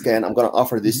 complimentary scan, I'm going to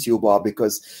offer this to you, Bob,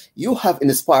 because you have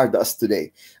inspired us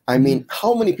today. I mean,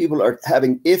 how many people are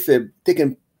having AFib,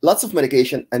 taking lots of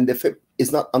medication, and the AFib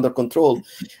is not under control?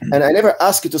 And I never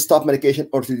ask you to stop medication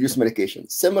or to reduce medication.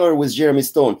 Similar with Jeremy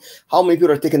Stone. How many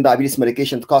people are taking diabetes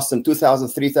medication? It costs them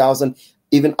 $2,000, $3,000,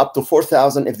 even up to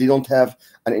 $4,000 if they don't have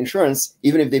an insurance.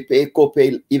 Even if they pay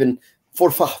copay, even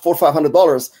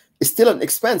 $400-$500, it's still an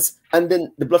expense. And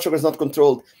then the blood sugar is not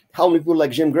controlled. How many people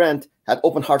like Jim Grant had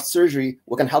open heart surgery?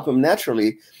 We can help him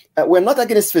naturally. We're not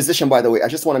against physician, by the way. I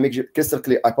just want to make it crystal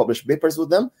clear. I publish papers with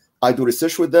them. I do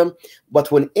research with them.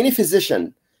 But when any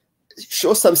physician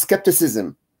shows some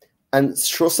skepticism and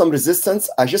shows some resistance,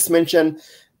 I just mentioned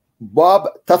Bob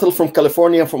Tuttle from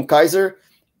California, from Kaiser,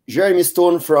 Jeremy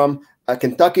Stone from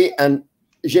Kentucky, and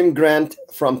Jim Grant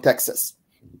from Texas.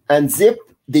 And zip,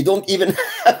 they don't even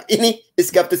have any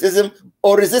skepticism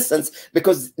or resistance,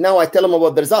 because now I tell them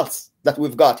about the results that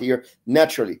we've got here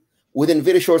naturally within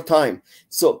very short time.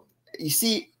 So you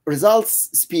see, results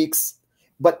speaks.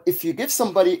 But if you give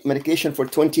somebody medication for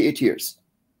 28 years,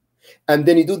 and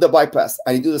then you do the bypass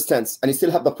and you do the stents and you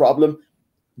still have the problem,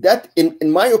 that,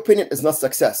 in my opinion, is not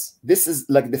success. This is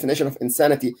like the definition of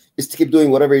insanity, is to keep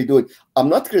doing whatever you're doing. I'm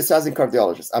not criticizing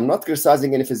cardiologists. I'm not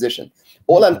criticizing any physician.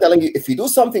 All I'm telling you, if you do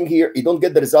something here, you don't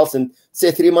get the results in,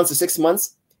 say, 3 months or 6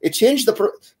 months, it changed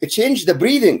the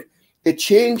breathing. It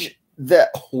changed the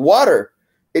water.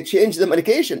 It changed the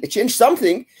medication. It changed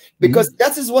something, because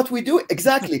that is what we do.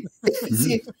 Exactly.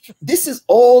 See, this is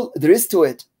all there is to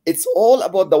it. It's all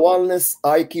about the wellness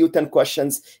IQ 10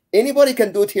 questions. Anybody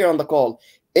can do it here on the call.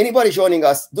 Anybody joining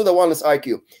us, do the wellness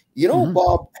IQ. You know,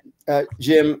 Bob,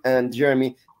 Jim, and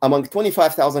Jeremy, among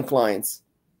 25,000 clients,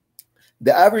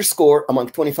 the average score among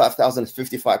 25,000 is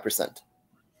 55%.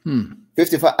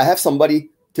 55. I have somebody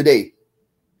today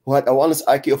who had a wellness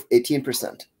IQ of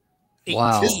 18%.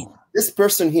 Wow. This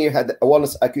person here had a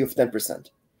wellness IQ of 10%.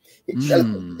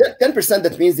 10%,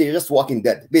 that means they're just walking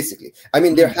dead, basically. I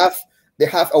mean, they're half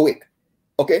awake.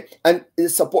 Okay. And the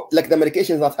support, like the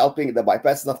medication is not helping, the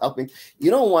bypass is not helping.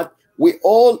 You know what? We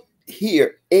all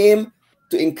here aim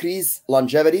to increase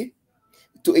longevity,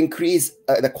 to increase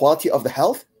the quality of the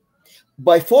health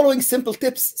by following simple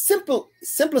tips, simple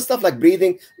stuff like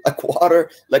breathing, like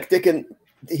water, like taking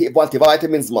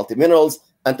multivitamins, multiminerals,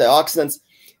 antioxidants.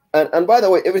 And by the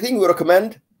way, everything we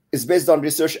recommend is based on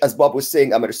research. As Bob was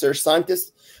saying, I'm a research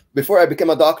scientist. Before I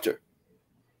became a doctor,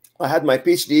 I had my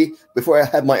PhD before I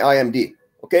had my IMD.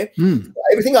 Okay.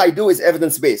 Everything I do is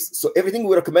evidence-based. So everything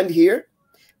we recommend here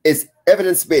is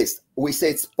evidence-based. We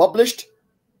say it's published.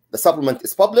 The supplement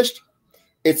is published.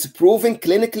 It's proven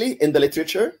clinically in the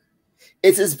literature.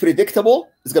 It is predictable.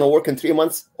 It's going to work in 3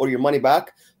 months or your money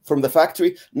back from the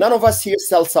factory. None of us here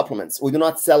sell supplements. We do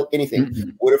not sell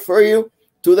anything. We refer you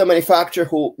to the manufacturer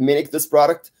who make this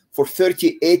product for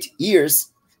 38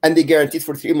 years, and they guarantee it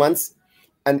for 3 months.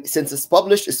 And since it's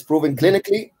published, it's proven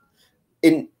clinically.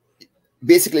 In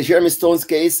basically Jeremy Stone's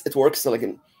case, it works like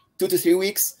in 2 to 3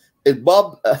 weeks.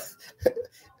 Bob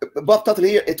Tuttle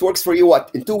here, it works for you what?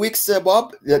 In 2 weeks,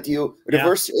 Bob, that you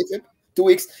reverse AFib? 2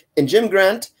 weeks. In Jim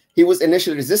Grant, he was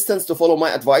initially resistant to follow my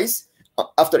advice.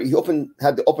 After he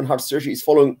had the open heart surgery, he's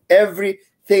following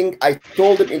everything I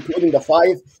told him, including the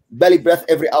 5 belly breath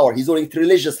every hour. He's doing it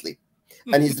religiously.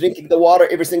 And he's drinking the water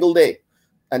every single day.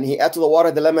 And he add to the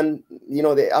water the lemon, you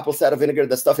know, the apple cider vinegar,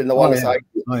 the stuff in the water side.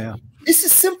 This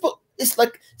is simple. It's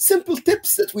like simple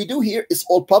tips that we do here. It's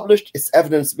all published. It's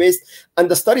evidence-based. And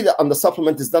the study on the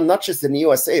supplement is done not just in the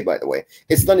USA, by the way.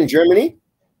 It's done in Germany.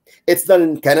 It's done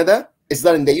in Canada. It's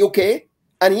done in the UK.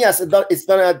 And yes, it's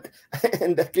done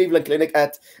in the Cleveland Clinic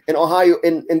in Ohio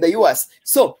in the US.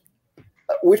 So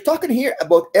we're talking here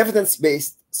about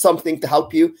evidence-based, something to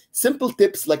help you. Simple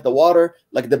tips like the water,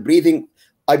 like the breathing.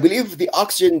 I believe the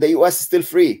oxygen in the US is still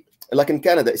free. Like in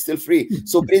Canada, it's still free.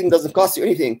 So breathing doesn't cost you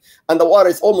anything. And the water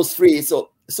is almost free. So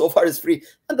far it's free.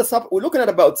 And we're looking at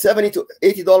about $70 to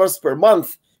 $80 per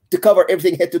month to cover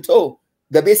everything head to toe.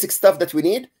 The basic stuff that we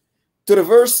need to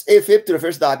reverse AFib, to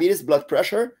reverse diabetes, blood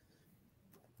pressure,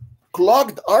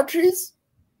 clogged arteries,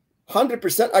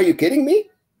 100%. Are you kidding me?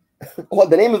 Well,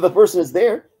 the name of the person is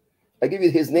there. I give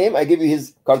you his name. I give you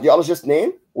his cardiologist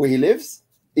name, where he lives.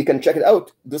 You can check it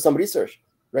out. Do some research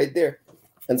right there.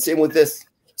 And same with this.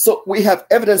 So we have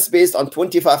evidence based on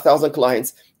 25,000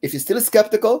 clients. If you're still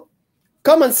skeptical,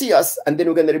 come and see us, and then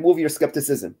we're going to remove your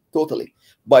skepticism totally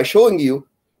by showing you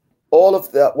all of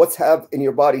what's have in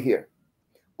your body here.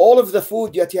 All of the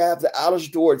food that you have the allergy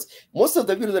towards. Most of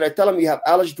the people that I tell them you have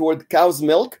allergy toward cow's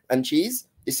milk and cheese,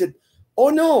 they said, oh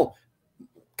no,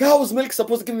 cow's milk is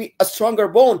supposed to give me a stronger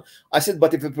bone. I said,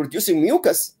 but if you're producing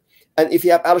mucus, and if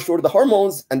you have allergy toward the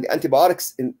hormones and the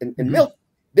antibiotics in milk,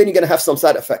 then you're going to have some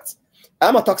side effects.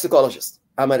 I'm a toxicologist.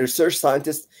 I'm a research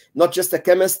scientist, not just a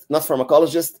chemist, not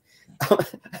pharmacologist.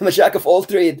 I'm a jack of all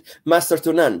trade, master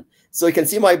to none. So you can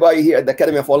see my bio here at the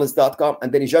academyofwellness.com,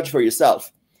 and then you judge for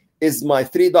yourself. Is my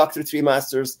 3 doctor, 3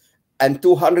 masters, and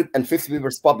 250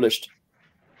 papers published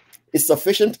is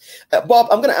sufficient? Bob,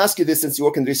 I'm going to ask you this since you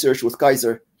work in research with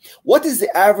Kaiser. What is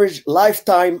the average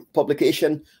lifetime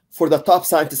publication for the top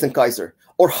scientists in Kaiser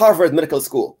or Harvard Medical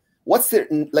School? What's their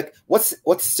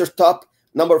what's their top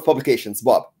number of publications,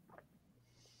 Bob?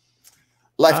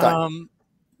 Lifetime.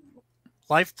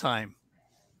 Lifetime.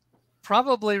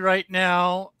 Probably right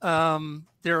now,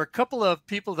 there are a couple of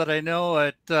people that I know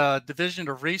at Division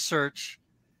of Research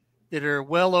that are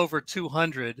well over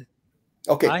 200.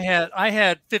 Okay. I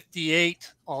had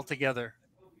 58 altogether.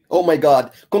 Oh my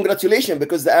God! Congratulations,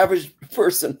 because the average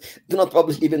person do not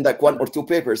publish even like 1 or 2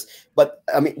 papers. But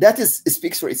I mean, that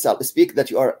speaks for itself. It speaks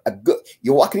that you are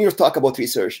you walk in your talk about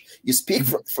research. You speak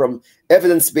from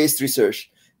evidence-based research.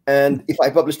 And if I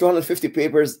publish 250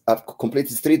 papers, I've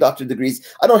completed 3 doctorate degrees.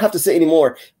 I don't have to say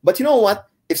anymore. But you know what?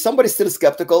 if somebody's still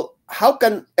skeptical, how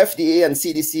can FDA and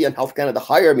CDC and Health Canada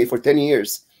hire me for 10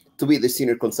 years to be the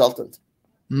senior consultant?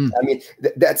 I mean,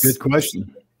 that's good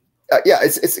question. Yeah,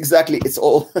 it's exactly, it's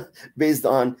all based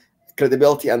on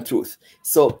credibility and truth.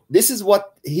 So this is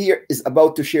what here is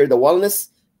about to share the wellness,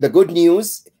 the good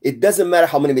news. It doesn't matter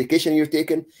how many medication you're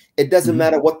taking. It doesn't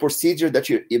matter what procedure that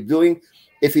you're doing.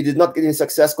 If you did not get any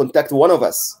success, contact one of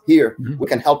us here. We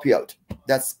can help you out.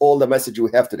 That's all the message we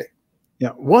have today. Yeah.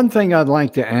 One thing I'd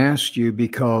like to ask you,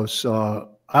 because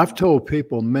I've told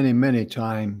people many, many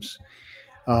times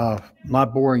my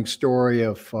boring story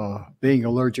of being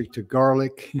allergic to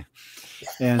garlic.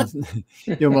 And,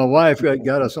 my wife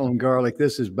got us on garlic.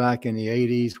 This is back in the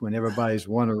 80s when everybody's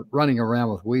running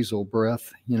around with weasel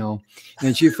breath,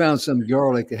 and she found some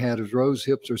garlic that had rose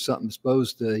hips or something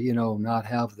supposed to, not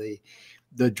have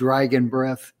the dragon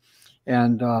breath.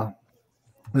 And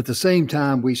at the same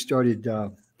time we started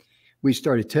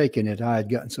taking it, I had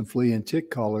gotten some flea and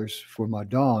tick collars for my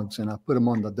dogs, and I put them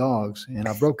on the dogs, and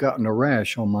I broke out in a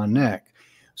rash on my neck.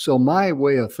 So my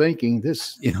way of thinking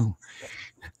this,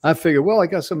 I figured, well, I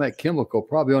got some of that chemical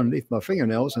probably underneath my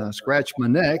fingernails, and I scratched my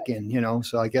neck, and,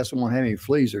 so I guess I won't have any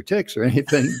fleas or ticks or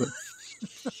anything.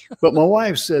 But my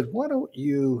wife said, why don't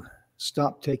you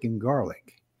stop taking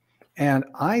garlic? And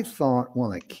I thought,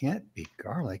 well, it can't be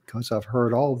garlic because I've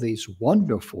heard all these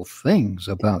wonderful things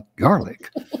about garlic.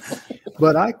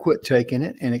 But I quit taking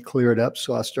it, and it cleared up.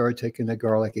 So I started taking the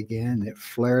garlic again, and it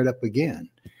flared up again.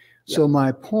 So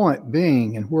my point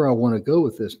being, and where I want to go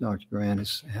with this, Dr. Grant,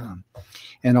 is,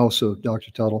 and also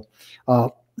Dr. Tuttle,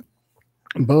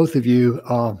 both of you,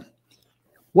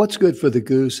 what's good for the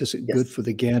goose isn't good for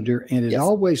the gander. And it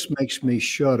always makes me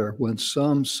shudder when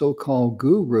some so-called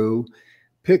guru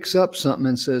picks up something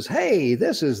and says, hey,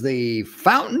 this is the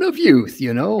fountain of youth,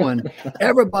 and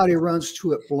everybody runs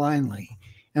to it blindly.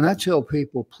 And I tell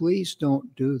people, please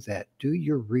don't do that. Do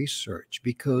your research,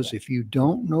 because if you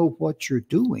don't know what you're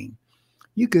doing,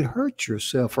 you could hurt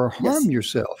yourself or harm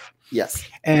yourself. Yes.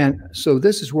 And so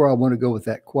this is where I want to go with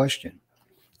that question.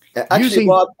 Actually,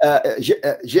 Bob,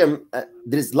 Jim,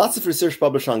 there's lots of research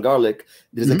published on garlic.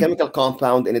 There's a chemical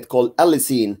compound in it called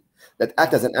allicin that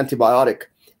acts as an antibiotic.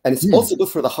 And it's also good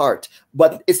for the heart.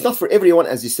 But it's not for everyone,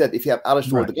 as you said. If you have allergy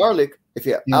toward the garlic, if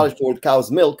you have allergy toward cow's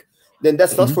milk, then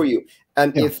that's not for you.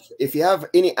 And if you have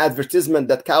any advertisement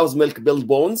that cow's milk build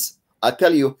bones, I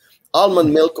tell you,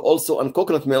 almond milk also and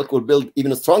coconut milk will build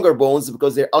even stronger bones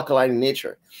because they're alkaline in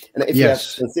nature. And if you have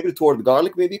sensitivity toward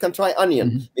garlic, maybe you can try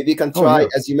onion. Maybe you can try,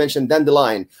 as you mentioned,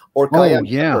 dandelion or cayenne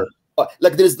pepper.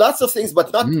 Like there's lots of things,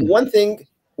 but not one thing.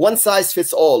 One size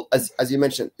fits all, as you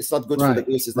mentioned. It's not good for the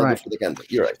goose. It's not good for the gander.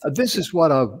 You're right. This is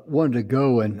what I wanted to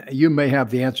go, and you may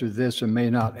have the answer to this or may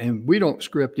not. And we don't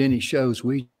script any shows.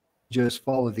 We just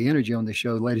follow the energy on the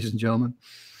show, ladies and gentlemen.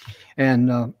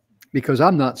 And because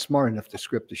I'm not smart enough to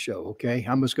script the show, okay?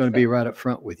 I'm just going to be right up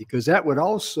front with you, because that would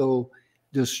also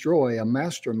destroy a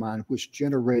mastermind which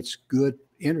generates good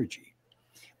energy.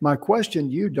 My question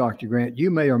to you, Dr. Grant, you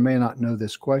may or may not know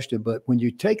this question, but when you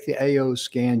take the AO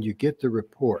scan, you get the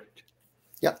report.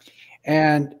 Yeah.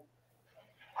 And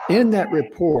in that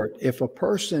report, if a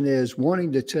person is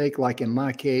wanting to take, like in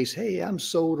my case, hey, I'm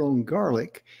sold on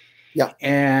garlic. Yeah.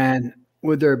 And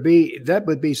that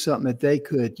would be something that they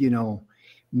could,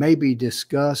 maybe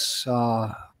discuss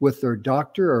with their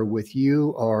doctor or with you,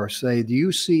 or say, do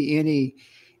you see any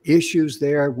issues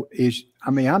there?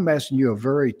 I'm asking you a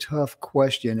very tough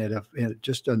question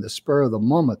just on the spur of the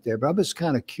moment there, but I'm just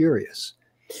kind of curious.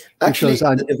 Actually,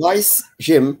 the device,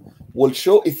 Jim, will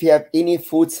show if you have any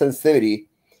food sensitivity.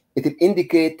 It will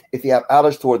indicate if you have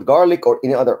allergy toward garlic or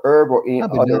any other herb or any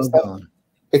other stuff.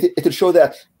 It will show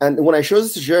that. And when I showed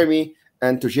this to Jeremy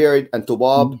and to Jared and to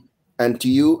Bob and to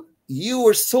you, you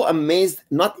were so amazed.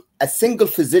 Not a single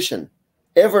physician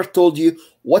ever told you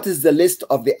what is the list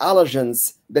of the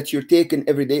allergens that you're taking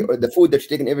every day, or the food that you're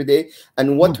taking every day,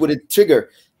 and what would it trigger.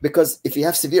 Because if you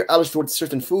have severe allergy towards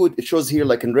certain food, it shows here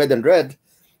like in red and red,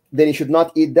 then you should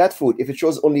not eat that food. If it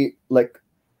shows only like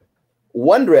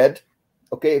one red,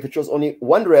 okay, if it shows only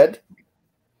one red,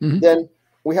 then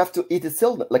we have to eat it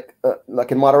still like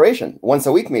in moderation, once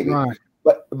a week maybe. Right.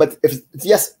 But if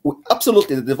yes,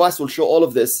 absolutely, the device will show all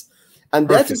of this, and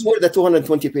that is where the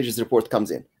 220 pages report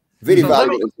comes in. Very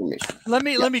valuable information. Let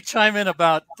me chime in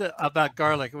about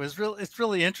garlic. It's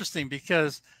really interesting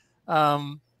because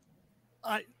I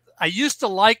used to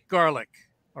like garlic,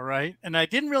 all right, and I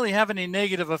didn't really have any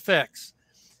negative effects.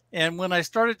 And when I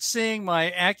started seeing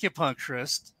my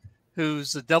acupuncturist,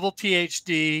 who's a double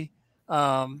PhD,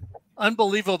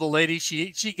 unbelievable lady,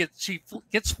 she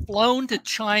gets flown to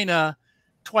China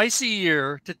twice a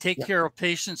year to take care of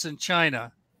patients in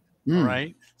China. All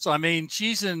right. So, I mean,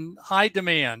 she's in high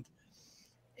demand.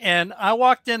 And I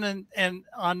walked in and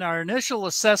on our initial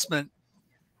assessment,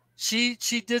 she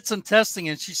did some testing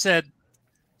and she said,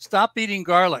 stop eating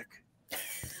garlic.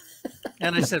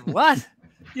 And I said, what?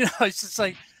 You know, it's just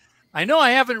like, I know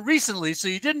I haven't recently, so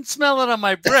you didn't smell it on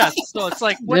my breath. So it's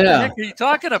like, what the heck are you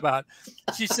talking about?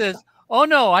 She says, oh,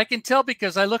 no, I can tell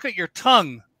because I look at your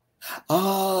tongue.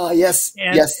 Ah, yes,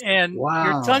 And, yes. and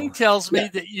your tongue tells me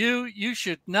that you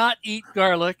should not eat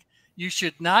garlic. You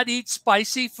should not eat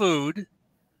spicy food,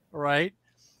 right?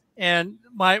 And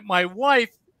my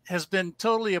wife has been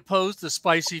totally opposed to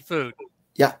spicy food.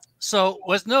 Yeah. So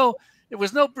it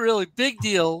was no really big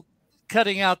deal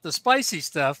cutting out the spicy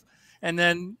stuff and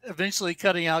then eventually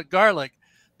cutting out garlic.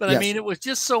 But I mean, it was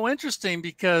just so interesting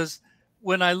because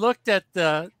when I looked at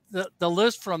the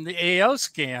list from the AO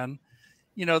scan,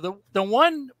 you know,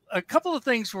 a couple of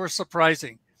things were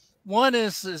surprising. One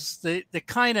is the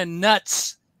kind of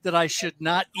nuts that I should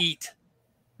not eat.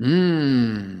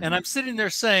 And I'm sitting there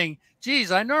saying,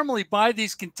 geez, I normally buy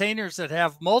these containers that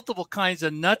have multiple kinds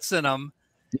of nuts in them.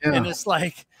 Yeah. And it's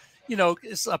like, you know,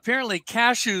 apparently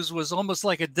cashews was almost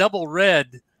like a double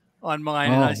red on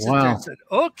mine. And I sit there and said,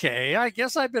 okay, I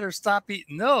guess I better stop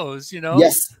eating those, you know?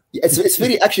 Yes. It's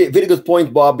actually a very good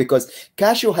point, Bob, because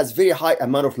cashew has very high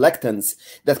amount of lectins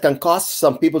that can cause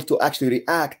some people to actually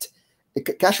react.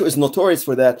 Cashew is notorious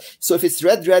for that. So if it's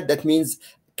red, that means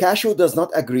cashew does not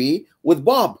agree with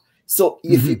Bob. So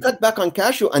if you cut back on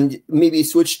cashew and maybe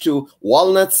switch to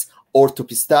walnuts or to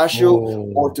pistachio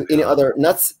or to any other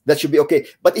nuts, that should be okay.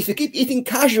 But if you keep eating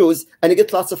cashews and you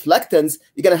get lots of lectins,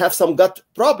 you're going to have some gut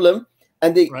problem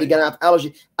and you're going to have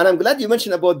allergy. And I'm glad you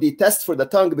mentioned about the test for the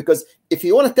tongue, because if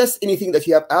you want to test anything that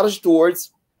you have allergy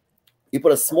towards, you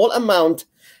put a small amount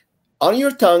on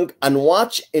your tongue and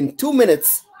watch in 2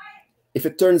 minutes if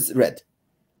it turns red.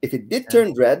 If it did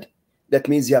turn red, that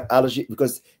means you have allergy,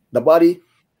 because the body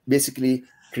basically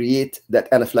create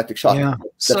that anaphylactic shock. Yeah.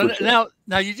 So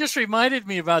now you just reminded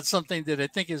me about something that I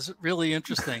think is really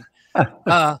interesting.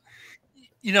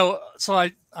 You know, so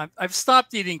I've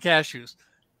stopped eating cashews.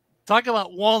 Talk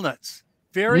about walnuts.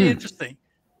 Very interesting.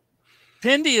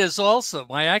 Pindy is also,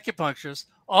 my acupuncturist,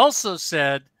 also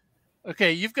said,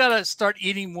 okay, you've got to start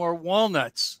eating more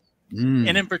walnuts.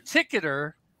 And in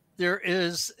particular, there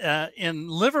is in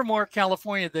Livermore,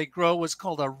 California, they grow what's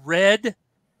called a red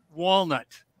walnut.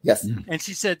 Yes. And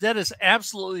she said that is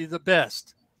absolutely the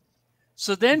best.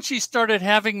 So then she started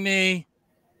having me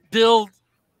build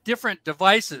different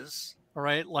devices, all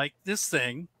right, like this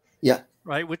thing. Yeah.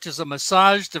 Right, which is a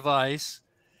massage device.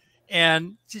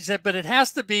 And she said, but it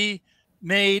has to be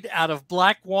made out of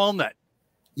black walnut.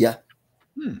 Yeah.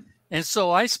 And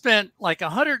so I spent like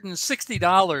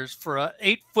 $160 for an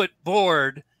 8-foot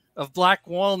board of black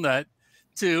walnut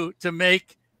to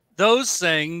make those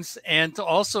things and to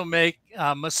also make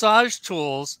massage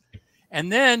tools.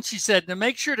 And then she said to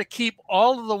make sure to keep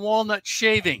all of the walnut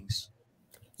shavings.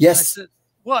 Yes. I said,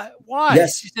 what? Why?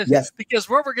 Yes. She said, because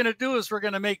what we're going to do is we're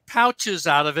going to make pouches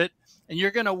out of it, and you're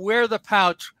going to wear the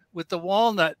pouch with the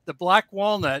walnut, the black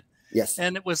walnut. Yes.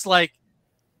 And it was like,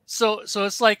 so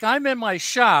it's like I'm in my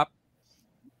shop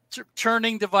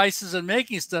turning devices and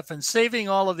making stuff and saving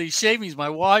all of these shavings. My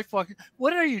wife,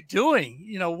 what are you doing?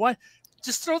 You know, what?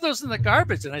 Just throw those in the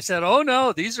garbage. And I said, oh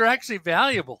no, these are actually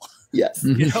valuable. Yes.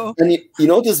 You know? And you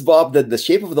notice, Bob, that the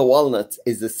shape of the walnut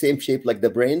is the same shape like the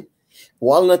brain.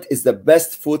 Walnut is the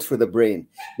best food for the brain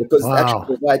because it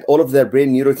actually provides all of their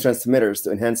brain neurotransmitters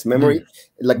to enhance memory,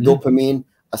 like dopamine,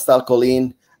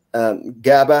 acetylcholine,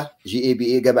 GABA,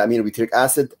 GABA, aminobutyric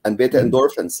acid, and beta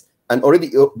endorphins. And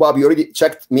already, Bob, you already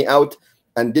checked me out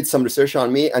and did some research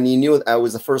on me, and you knew I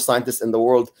was the first scientist in the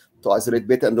world to isolate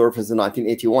beta endorphins in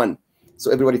 1981.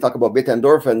 So everybody talk about beta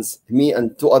endorphins. Me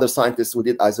and 2 other scientists who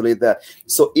did isolate that.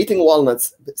 So eating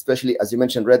walnuts, especially as you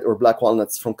mentioned, red or black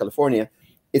walnuts from California,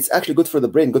 it's actually good for the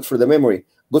brain, good for the memory,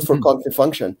 good for cognitive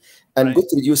function, and good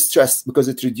to reduce stress because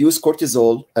it reduces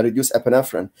cortisol and reduce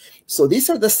epinephrine. So these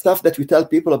are the stuff that we tell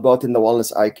people about in the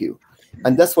Wellness IQ.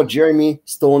 And that's what Jeremy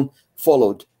Stone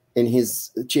followed in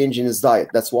his change in his diet.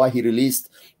 That's why he released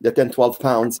the 10, 12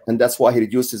 pounds. And that's why he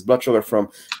reduced his blood sugar from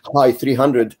high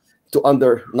 300 to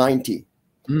under 90.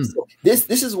 So this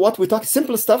is what we talk,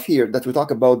 simple stuff here that we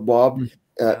talk about, Bob,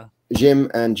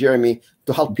 Jim, and Jeremy,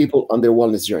 to help people on their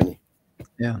wellness journey.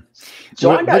 Yeah.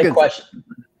 So I got a question.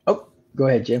 Oh, go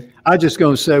ahead, Jim. I was just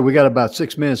going to say we got about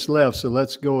 6 minutes left, so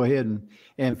let's go ahead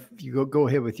and you go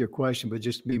ahead with your question, but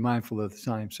just be mindful of the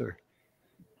time, sir.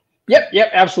 Yep,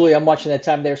 absolutely. I'm watching that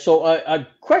time there. So a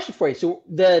question for you. So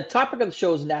the topic of the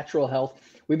show is natural health.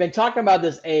 We've been talking about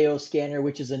this AO scanner,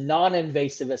 which is a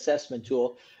non-invasive assessment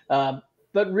tool.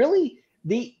 but really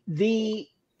the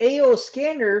AO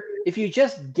scanner, if you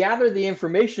just gather the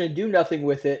information and do nothing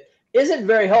with it, isn't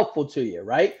very helpful to you,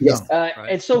 right? Yes. Right.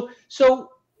 And so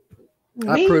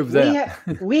I prove that.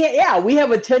 we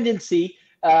have a tendency,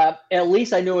 at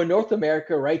least I know in North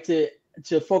America, right,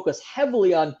 to focus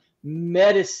heavily on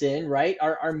medicine, right?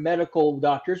 Our medical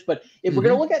doctors. But if we're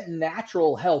going to look at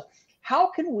natural health,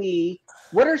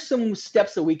 what are some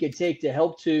steps that we could take to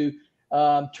help to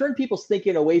turn people's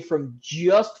thinking away from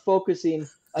just focusing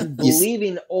on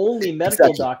believing only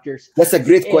medical doctors? That's a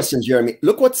great question, Jeremy.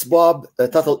 Look what Bob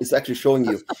Tuttle is actually showing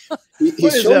you.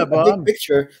 He's showing a big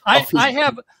picture.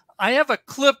 I have a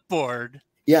clipboard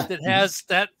that has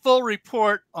that full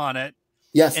report on it.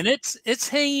 Yes. And it's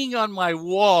hanging on my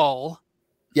wall.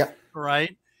 Yeah.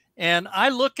 Right. And I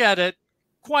look at it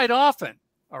quite often.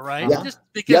 All right. Yeah. Just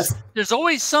because there's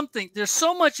always something. There's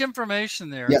so much information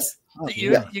there. Yes. That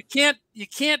you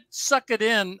can't suck it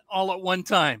in all at one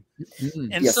time.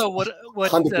 And so what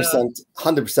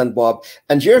 100%, Bob.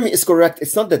 And Jeremy is correct.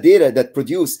 It's not the data that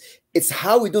produce, it's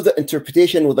how we do the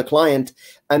interpretation with the client.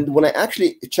 And when I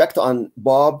actually checked on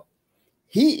Bob,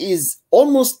 he is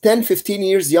almost 10, 15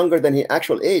 years younger than his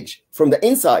actual age from the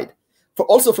inside,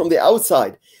 also from the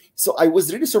outside. So I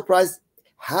was really surprised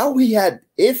how he had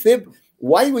AFib,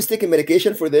 why he was taking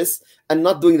medication for this and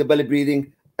not doing the belly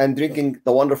breathing and drinking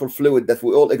the wonderful fluid that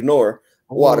we all ignore,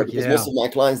 water, because most of my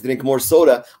clients drink more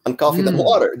soda and coffee than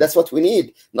water. That's what we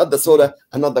need, not the soda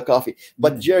and not the coffee.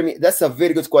 But Jeremy, that's a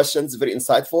very good question. It's very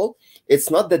insightful. It's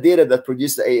not the data that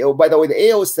produced the AO. By the way,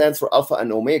 the AO stands for alpha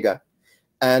and omega.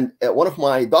 And one of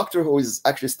my doctor who is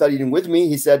actually studying with me,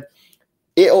 he said,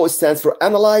 AO stands for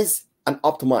analyze and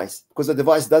optimize, because the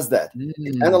device does that.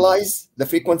 It analyze the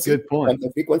frequency, and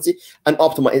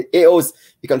optimize. AOs,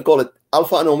 you can call it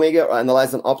alpha and omega, or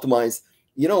analyze and optimize.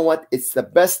 You know what? It's the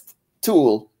best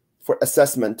tool for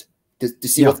assessment to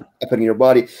see what's happening in your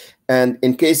body. And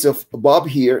in case of Bob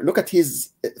here, look at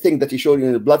his thing that he showed you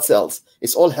in the blood cells.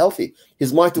 It's all healthy.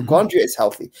 His mitochondria is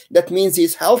healthy. That means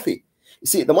he's healthy. You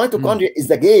see, the mitochondria is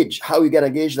the gauge, how you're going to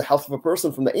gauge the health of a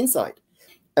person from the inside.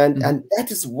 And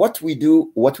that is what we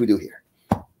do here.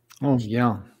 Oh,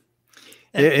 yeah.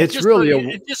 It's just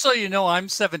really just so you know, I'm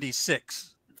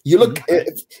 76. You look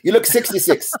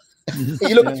 66.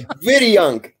 You look very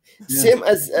young. Same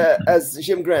as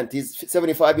Jim Grant. He's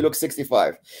 75. He looks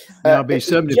 65. I'll be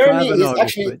 75.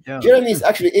 Jeremy is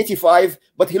actually 85,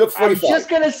 but he looks 45. I was just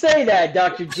gonna say that,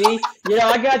 Dr. G. You know,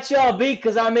 I got y'all beat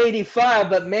because I'm 85,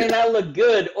 but man, I look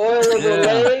good. Oil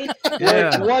overlaid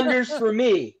works wonders for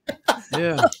me.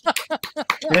 Yeah.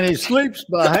 And he sleeps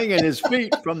by hanging his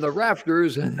feet from the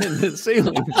rafters and in the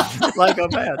ceiling like a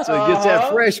bat, so he gets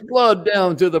that fresh blood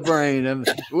down to the brain. And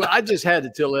I just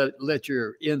had to let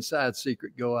your inside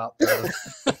secret go out.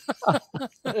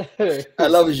 I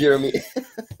love it, Jeremy.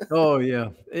 Oh yeah,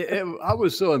 I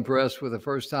was so impressed with the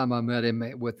first time I met him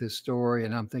with this story,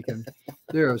 and I'm thinking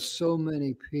there are so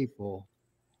many people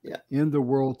in the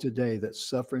world today that's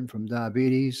suffering from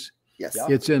diabetes. Yes,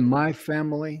 it's in my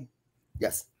family.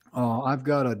 Yes, I've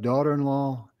got a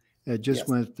daughter-in-law that just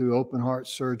went through open heart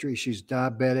surgery. She's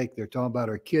diabetic. They're talking about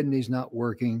her kidneys not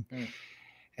working.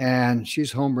 And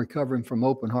she's home recovering from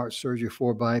open heart surgery,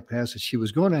 4 bypasses. She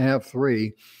was going to have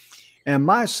 3. And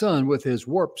my son, with his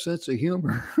warped sense of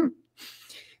humor,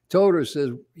 told her, says,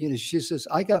 she says,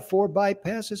 I got 4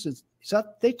 bypasses. And so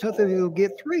they told her he'll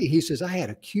get 3. He says, I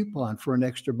had a coupon for an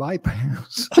extra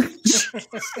bypass.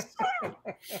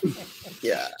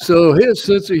 So his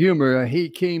sense of humor, he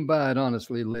came by it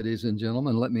honestly, ladies and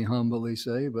gentlemen, let me humbly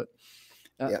say, but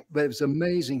it was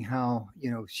amazing how,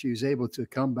 she was able to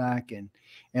come back and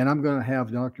I'm going to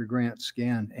have Dr. Grant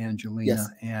scan Angelina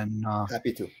and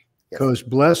happy to, because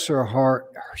bless her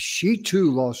heart, she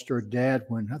too lost her dad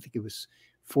when I think it was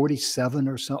 47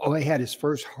 or so. Oh, he had his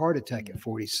first heart attack at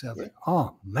 47.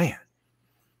 Oh man,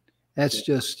 that's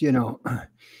just,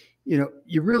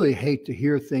 you really hate to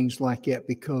hear things like that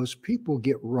because people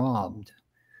get robbed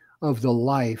of the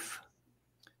life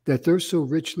that they're so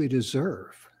richly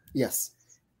deserve. Yes.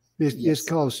 It's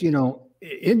because,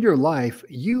 in your life,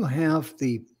 you have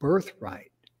the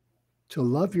birthright to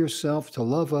love yourself, to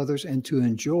love others, and to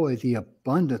enjoy the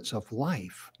abundance of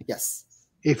life. Yes.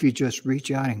 If you just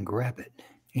reach out and grab it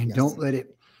and don't let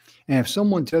it. And if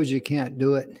someone tells you can't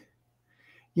do it,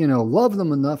 love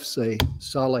them enough, say,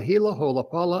 salahila,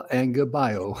 holapala, and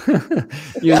goodbye.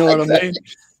 You know what I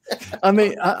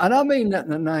mean? And I mean that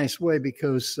in a nice way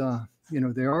because,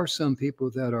 there are some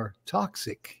people that are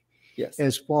toxic. Yes.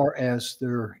 As far as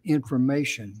their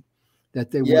information that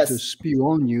they want to spew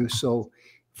on you. So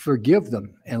forgive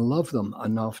them and love them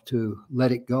enough to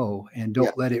let it go and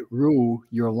don't let it rule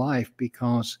your life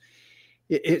because,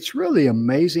 it's really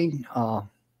amazing. I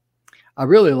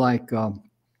really like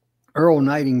Earl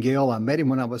Nightingale. I met him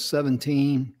when I was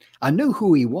 17. I knew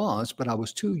who he was, but I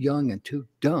was too young and too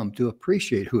dumb to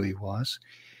appreciate who he was.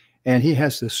 And he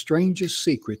has The Strangest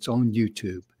Secrets on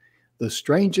YouTube. The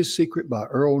Strangest Secret by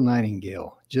Earl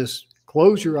Nightingale. Just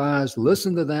close your eyes,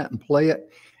 listen to that, and play it.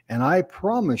 And I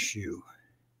promise you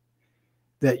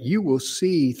that you will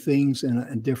see things in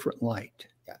a different light.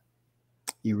 Yeah.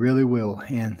 You really will.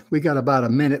 And we got about a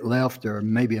minute left, or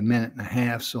maybe a minute and a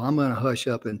half. So I'm going to hush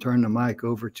up and turn the mic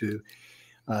over to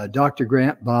Dr.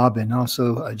 Grant, Bob, and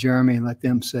also Jeremy, and let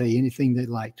them say anything they'd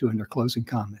like to in their closing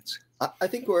comments. I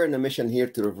think we're in a mission here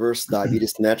to reverse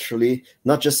diabetes naturally,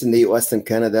 not just in the US and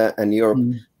Canada and Europe,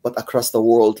 but across the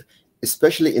world,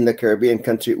 especially in the Caribbean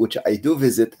country, which I do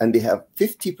visit, and they have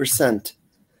 50%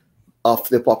 of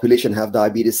the population have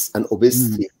diabetes and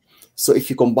obesity. So if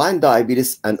you combine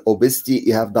diabetes and obesity,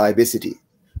 you have diabesity.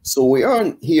 So we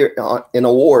are here in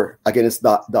a war against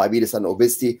diabetes and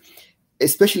obesity,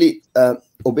 especially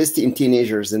obesity in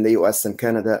teenagers in the US and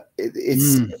Canada.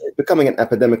 It's becoming an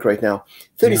epidemic right now.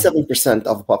 37%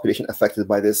 of the population affected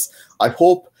by this. I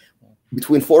hope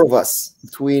between four of us,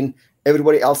 between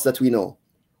everybody else that we know,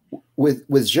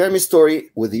 with Jeremy's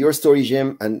story, with your story,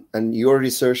 Jim, and your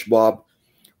research, Bob,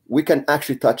 we can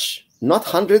actually touch not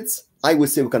hundreds, I would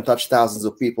say we can touch thousands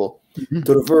of people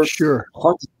to reverse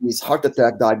heart disease, heart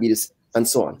attack, diabetes, and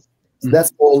so on. So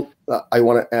that's all I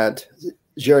want to add.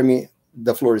 Jeremy,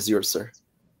 the floor is yours, sir.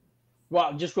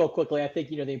 Well, just real quickly, I think,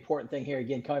 the important thing here,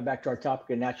 again, coming back to our topic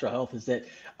of natural health, is that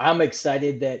I'm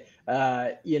excited that,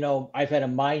 I've had a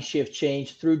mind shift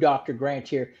change through Dr. Grant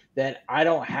here, that I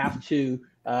don't have to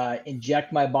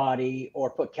inject my body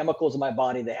or put chemicals in my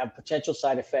body that have potential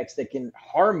side effects that can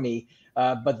harm me,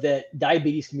 but that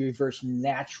diabetes can be reversed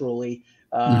naturally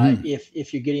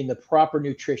if you're getting the proper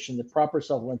nutrition, the proper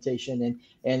supplementation,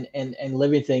 and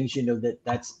living things.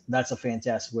 That's a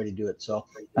fantastic way to do it. So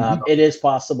it is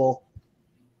possible.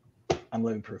 I'm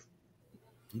living proof.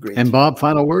 Great. And Bob,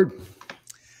 final word.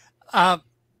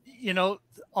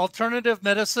 Alternative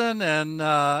medicine and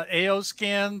AO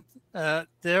scan,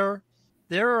 they're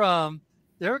going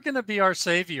to be our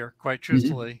savior, quite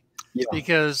truthfully,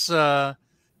 because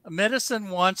medicine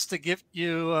wants to give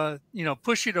you,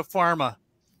 push you to pharma,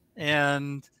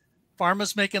 and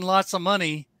pharma's making lots of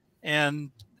money,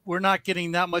 and we're not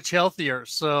getting that much healthier.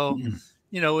 So,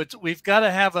 we've got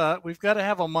to have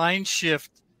a mind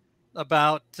shift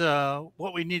about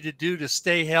what we need to do to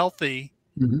stay healthy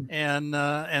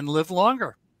and live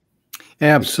longer.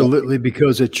 Absolutely,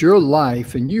 because it's your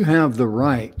life and you have the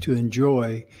right to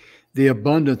enjoy the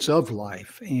abundance of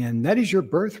life, and that is your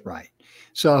birthright.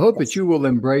 So I hope that you will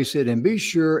embrace it, and be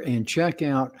sure and check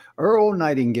out Earl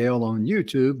Nightingale on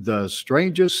YouTube, The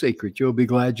Strangest Secret. You'll be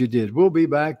glad you did. We'll be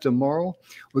back tomorrow.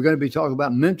 We're going to be talking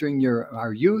about mentoring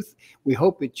our youth. We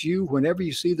hope that you, whenever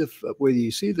you see whether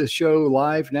you see the show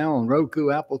live now on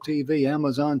Roku, Apple TV,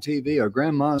 Amazon TV, or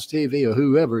Grandma's TV, or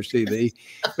whoever's TV,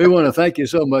 we want to thank you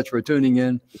so much for tuning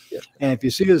in. And if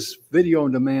you see this video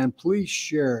on demand, please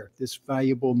share this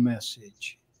valuable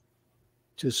message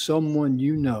to someone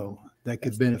you know that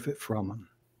could benefit from them,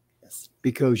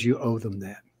 because you owe them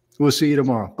that. We'll see you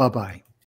tomorrow. Bye-bye.